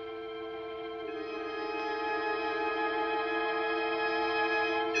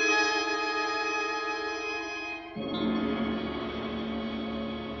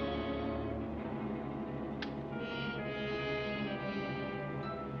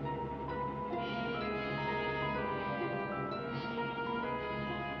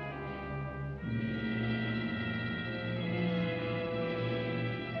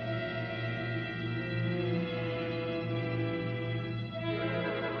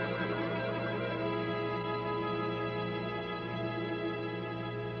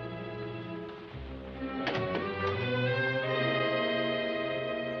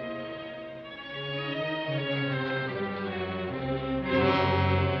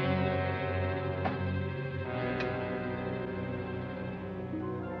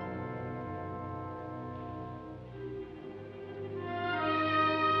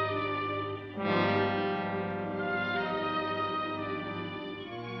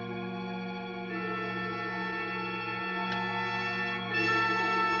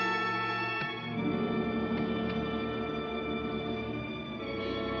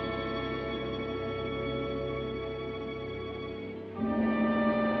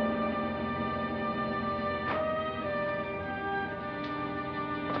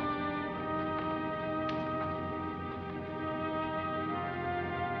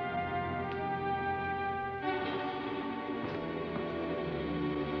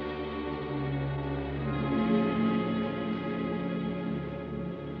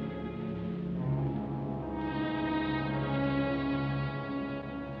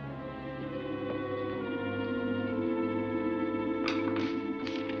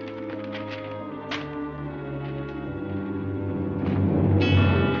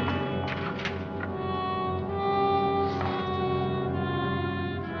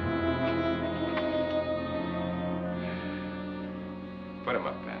 Put him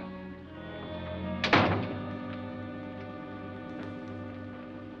up, Pat.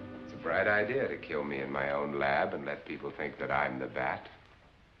 It's a bright idea to kill me in my own lab and let people think that I'm the bat.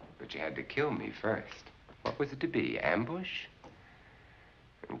 But you had to kill me first. What was it to be, ambush?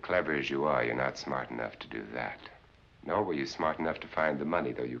 And clever as you are, you're not smart enough to do that. Nor were you smart enough to find the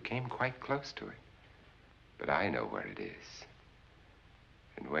money, though you came quite close to it. But I know where it is.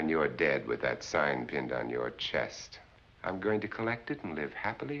 And when you're dead with that sign pinned on your chest, I'm going to collect it and live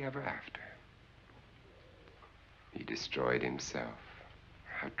happily ever after. He destroyed himself.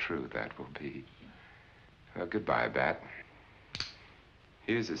 How true that will be. Well, goodbye, Bat.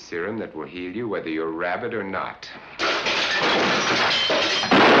 Here's a serum that will heal you whether you're rabid or not.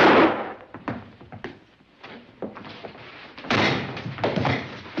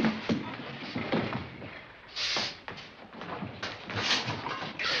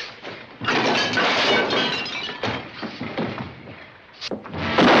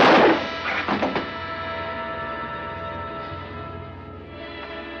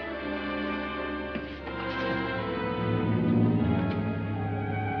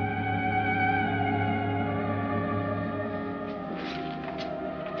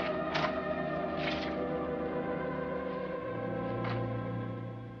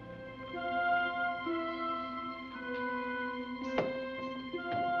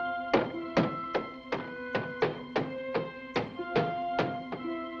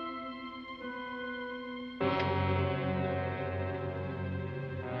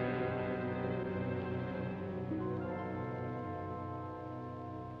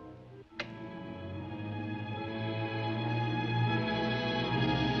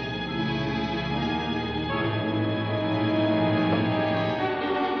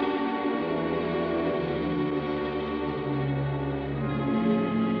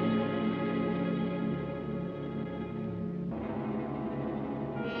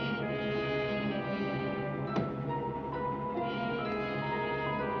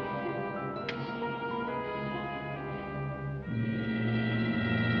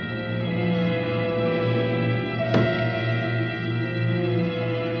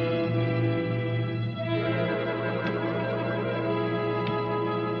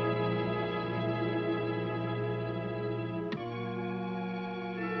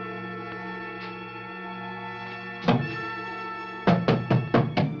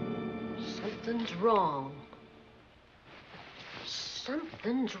 Something's wrong.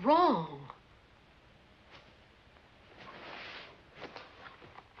 Something's wrong.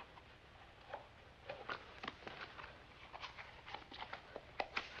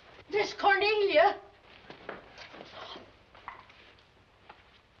 Miss Cornelia.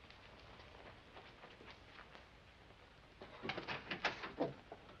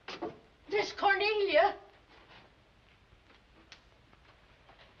 Miss Cornelia.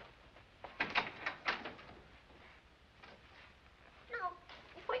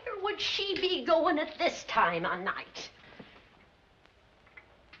 Where would she be going at this time of night?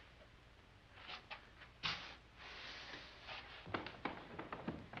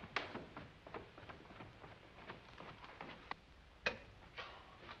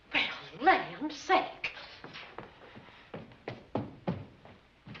 Well, land's sake.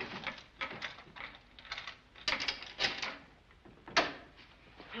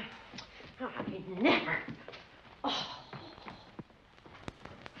 I never. Oh.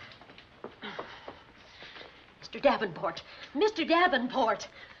 Mr. Davenport. Mr. Davenport.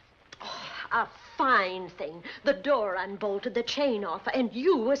 Oh, a fine thing. The door unbolted, the chain off, and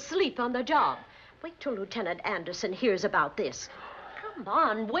you asleep on the job. Wait till Lieutenant Anderson hears about this. Come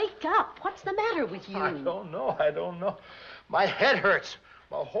on, wake up. What's the matter with you? I don't know. My head hurts.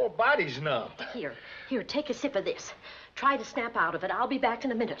 My whole body's numb. Here, take a sip of this. Try to snap out of it. I'll be back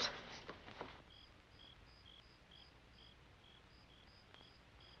in a minute.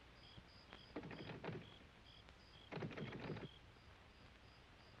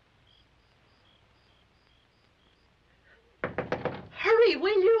 Hurry,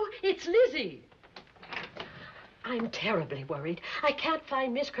 will you? It's Lizzy. I'm terribly worried. I can't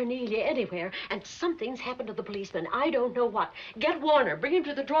find Miss Cornelia anywhere, and something's happened to the policeman. I don't know what. Get Warner. Bring him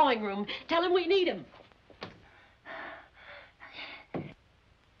to the drawing room. Tell him we need him.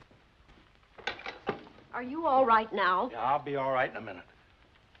 Are you all right now? Yeah, I'll be all right in a minute.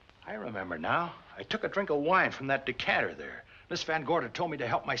 I remember now. I took a drink of wine from that decanter there. Miss Van Gorder told me to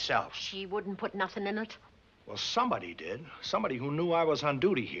help myself. She wouldn't put nothing in it? Well, somebody did. Somebody who knew I was on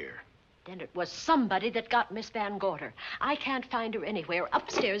duty here. Then it was somebody that got Miss Van Gorder. I can't find her anywhere.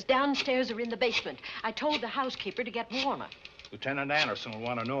 Upstairs, downstairs, or in the basement. I told the housekeeper to get Warner. Lieutenant Anderson will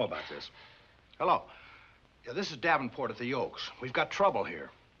want to know about this. Hello. Yeah, this is Davenport at the Oaks. We've got trouble here.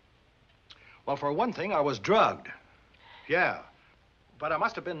 Well, for one thing, I was drugged. Yeah. But I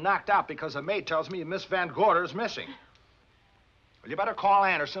must have been knocked out because the maid tells me Miss Van Gorder is missing. Well, you better call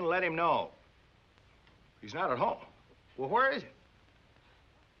Anderson and let him know. He's not at home. Well, where is he?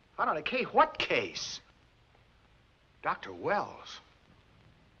 Out on a case? What case? Dr. Wells.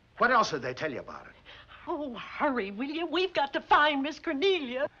 What else did they tell you about it? Oh, hurry, will you? We've got to find Miss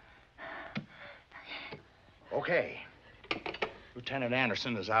Cornelia. Okay. Lieutenant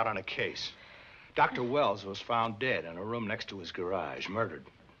Anderson is out on a case. Dr. Wells was found dead in a room next to his garage, murdered.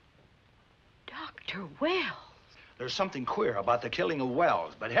 Dr. Wells? There's something queer about the killing of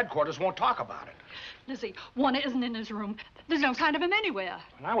Wells, but headquarters won't talk about it. Lizzy, Warner isn't in his room. There's no sign of him anywhere.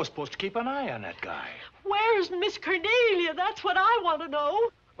 And I was supposed to keep an eye on that guy. Where's Miss Cornelia? That's what I want to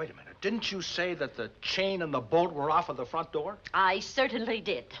know. Wait a minute. Didn't you say that the chain and the bolt were off of the front door? I certainly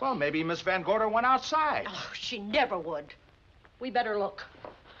did. Well, maybe Miss Van Gorder went outside. Oh, she never would. We better look.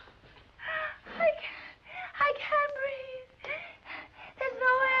 I can't breathe. There's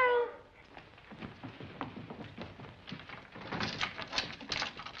no air.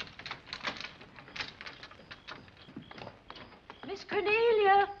 Miss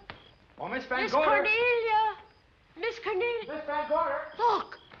Cornelia. Oh, Miss Van Miss Gorder. Cornelia. Miss Cornelia. Miss Van Gorder.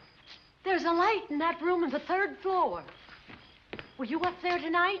 Look. There's a light in that room on the 3rd floor. Were you up there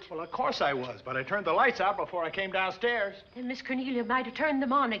tonight? Well, of course I was, but I turned the lights out before I came downstairs. Then Miss Cornelia might have turned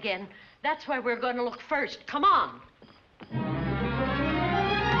them on again. That's why we're going to look first. Come on.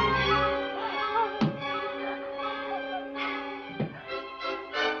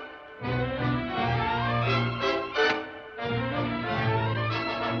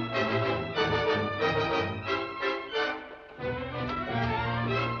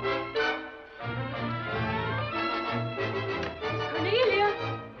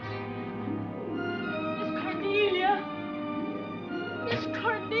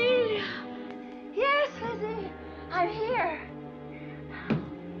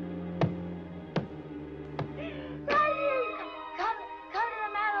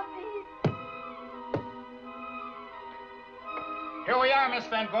 Here we are, Miss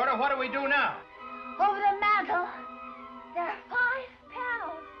Van Gorder. What do we do now? Over the mantel, there are 5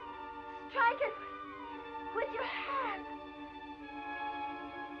 panels. Strike it with your hand.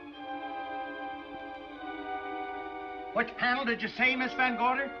 Which panel did you say, Miss Van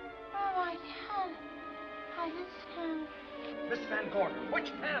Gorder? Oh, I can't. I just can't. Miss Van Gorder,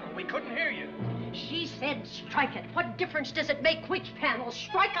 which panel? We couldn't hear you. She said strike it. What difference does it make which panel?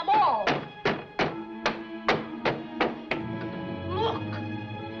 Strike them all. Look.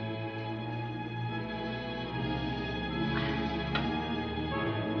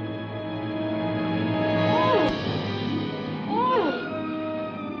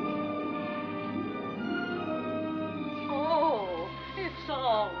 Oh, it's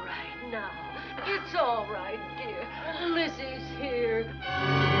all right now. It's all right, dear. Lizzie's here.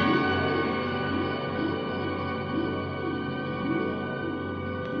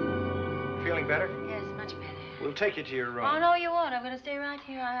 Feeling better? Yes, much better. We'll take you to your room. Oh, no, you won't. I'm going to stay right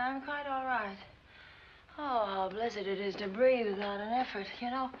here. I'm quite all right. Oh, how blessed it is to breathe without an effort. You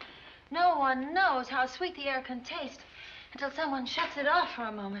know, no one knows how sweet the air can taste until someone shuts it off for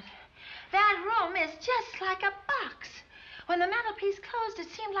a moment. That room is just like a box. When the mantelpiece closed, it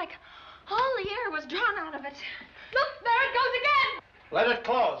seemed like all the air was drawn out of it. Look, there it goes again. Let it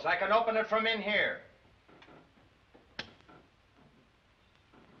close. I can open it from in here.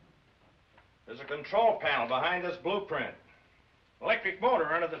 There's a control panel behind this blueprint. Electric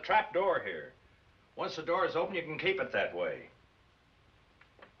motor under the trap door here. Once the door is open, you can keep it that way.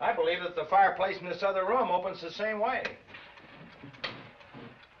 I believe that the fireplace in this other room opens the same way.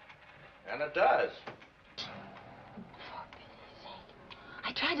 And it does.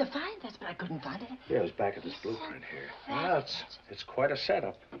 I tried to find this, but I couldn't find it. Yeah, it was back at this blueprint here. Well, it's quite a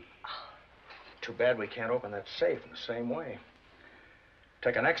setup. Too bad we can't open that safe in the same way.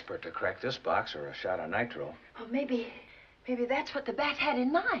 Take an expert to crack this box or a shot of nitro. Oh, maybe that's what the bat had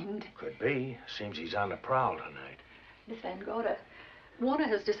in mind. Could be. Seems he's on the prowl tonight. Miss Van Gorder, Warner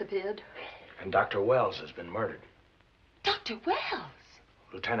has disappeared. And Dr. Wells has been murdered. Dr. Wells?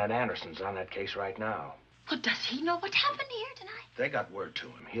 Lieutenant Anderson's on that case right now. Well, does he know what happened here tonight? They got word to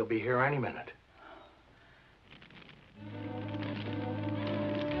him. He'll be here any minute.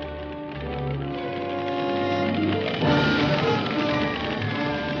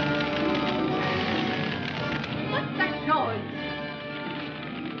 What's that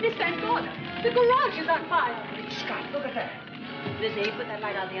noise? Miss Van Gorder, the garage is on fire. Scott, look at that. Lizzy, put that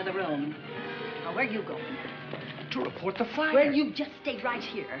light out in the other room. Now, where are you going? to report the fire. Well, you just stay right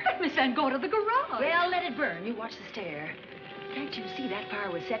here. Miss Van Gorder, the garage. Well, let it burn. You watch the stair. Can't you see that fire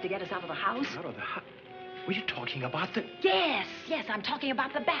was set to get us out of the house? Out of the house? Were you talking about the... Yes, I'm talking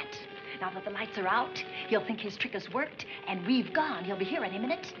about the bat. Now that the lights are out, he'll think his trick has worked, and we've gone. He'll be here any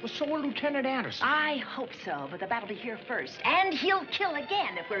minute. Well, so will Lieutenant Anderson. I hope so, but the bat will be here first. And he'll kill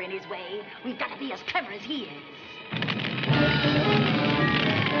again if we're in his way. We've got to be as clever as he is.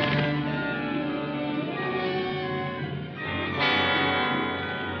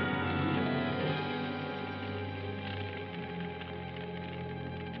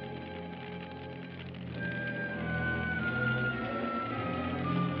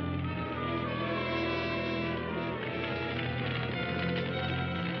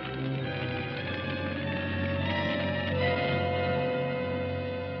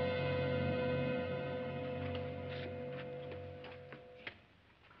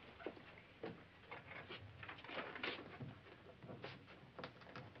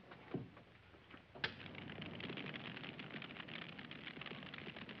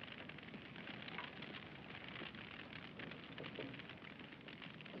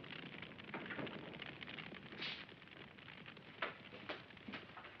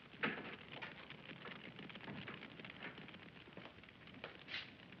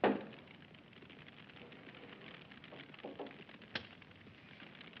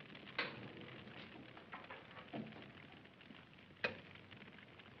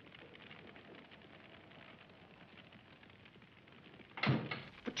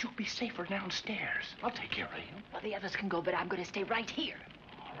 But you'll be safer downstairs. I'll take care of you. Well, the others can go, but I'm going to stay right here.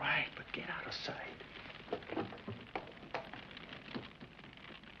 All right, but get out of sight.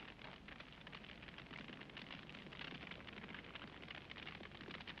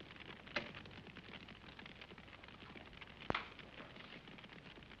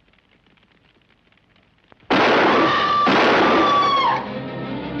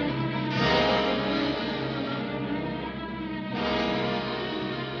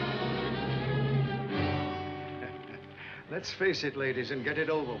 Let's face it, ladies, and get it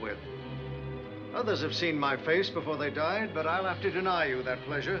over with. Others have seen my face before they died, but I'll have to deny you that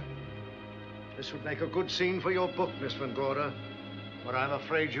pleasure. This would make a good scene for your book, Miss Van Gorder, but I'm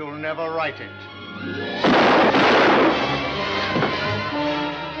afraid you'll never write it.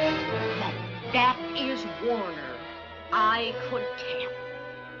 That is Warner. I could tell.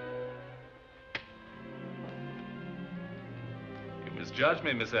 You misjudged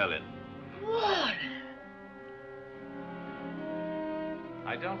me, Miss Ellen. Warner!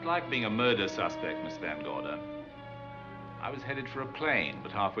 I don't like being a murder suspect, Miss Van Gorder. I was headed for a plane,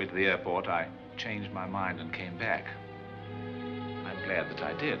 but halfway to the airport, I changed my mind and came back. I'm glad that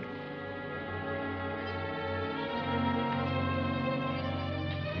I did.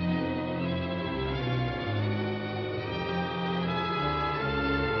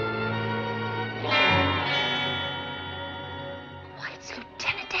 Why, it's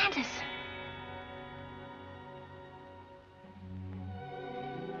Lieutenant Anderson.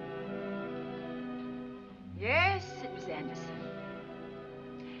 Yes, it was Anderson.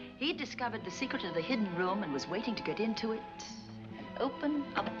 He discovered the secret of the hidden room and was waiting to get into it and open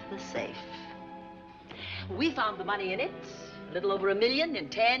up the safe. We found the money in it, a little over $1 million in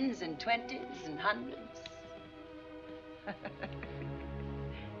tens and twenties and hundreds.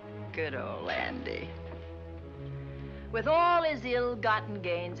 Good old Andy. With all his ill-gotten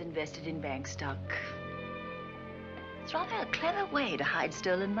gains invested in bank stock. It's rather a clever way to hide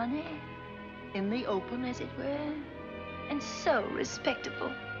stolen money. In the open, as it were, and so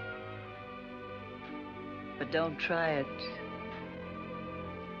respectable. But don't try it.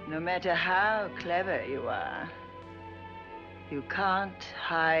 No matter how clever you are, you can't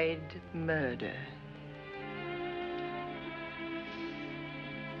hide murder.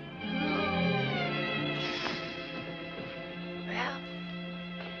 Well,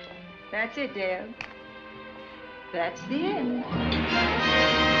 that's it, Dale. That's the end.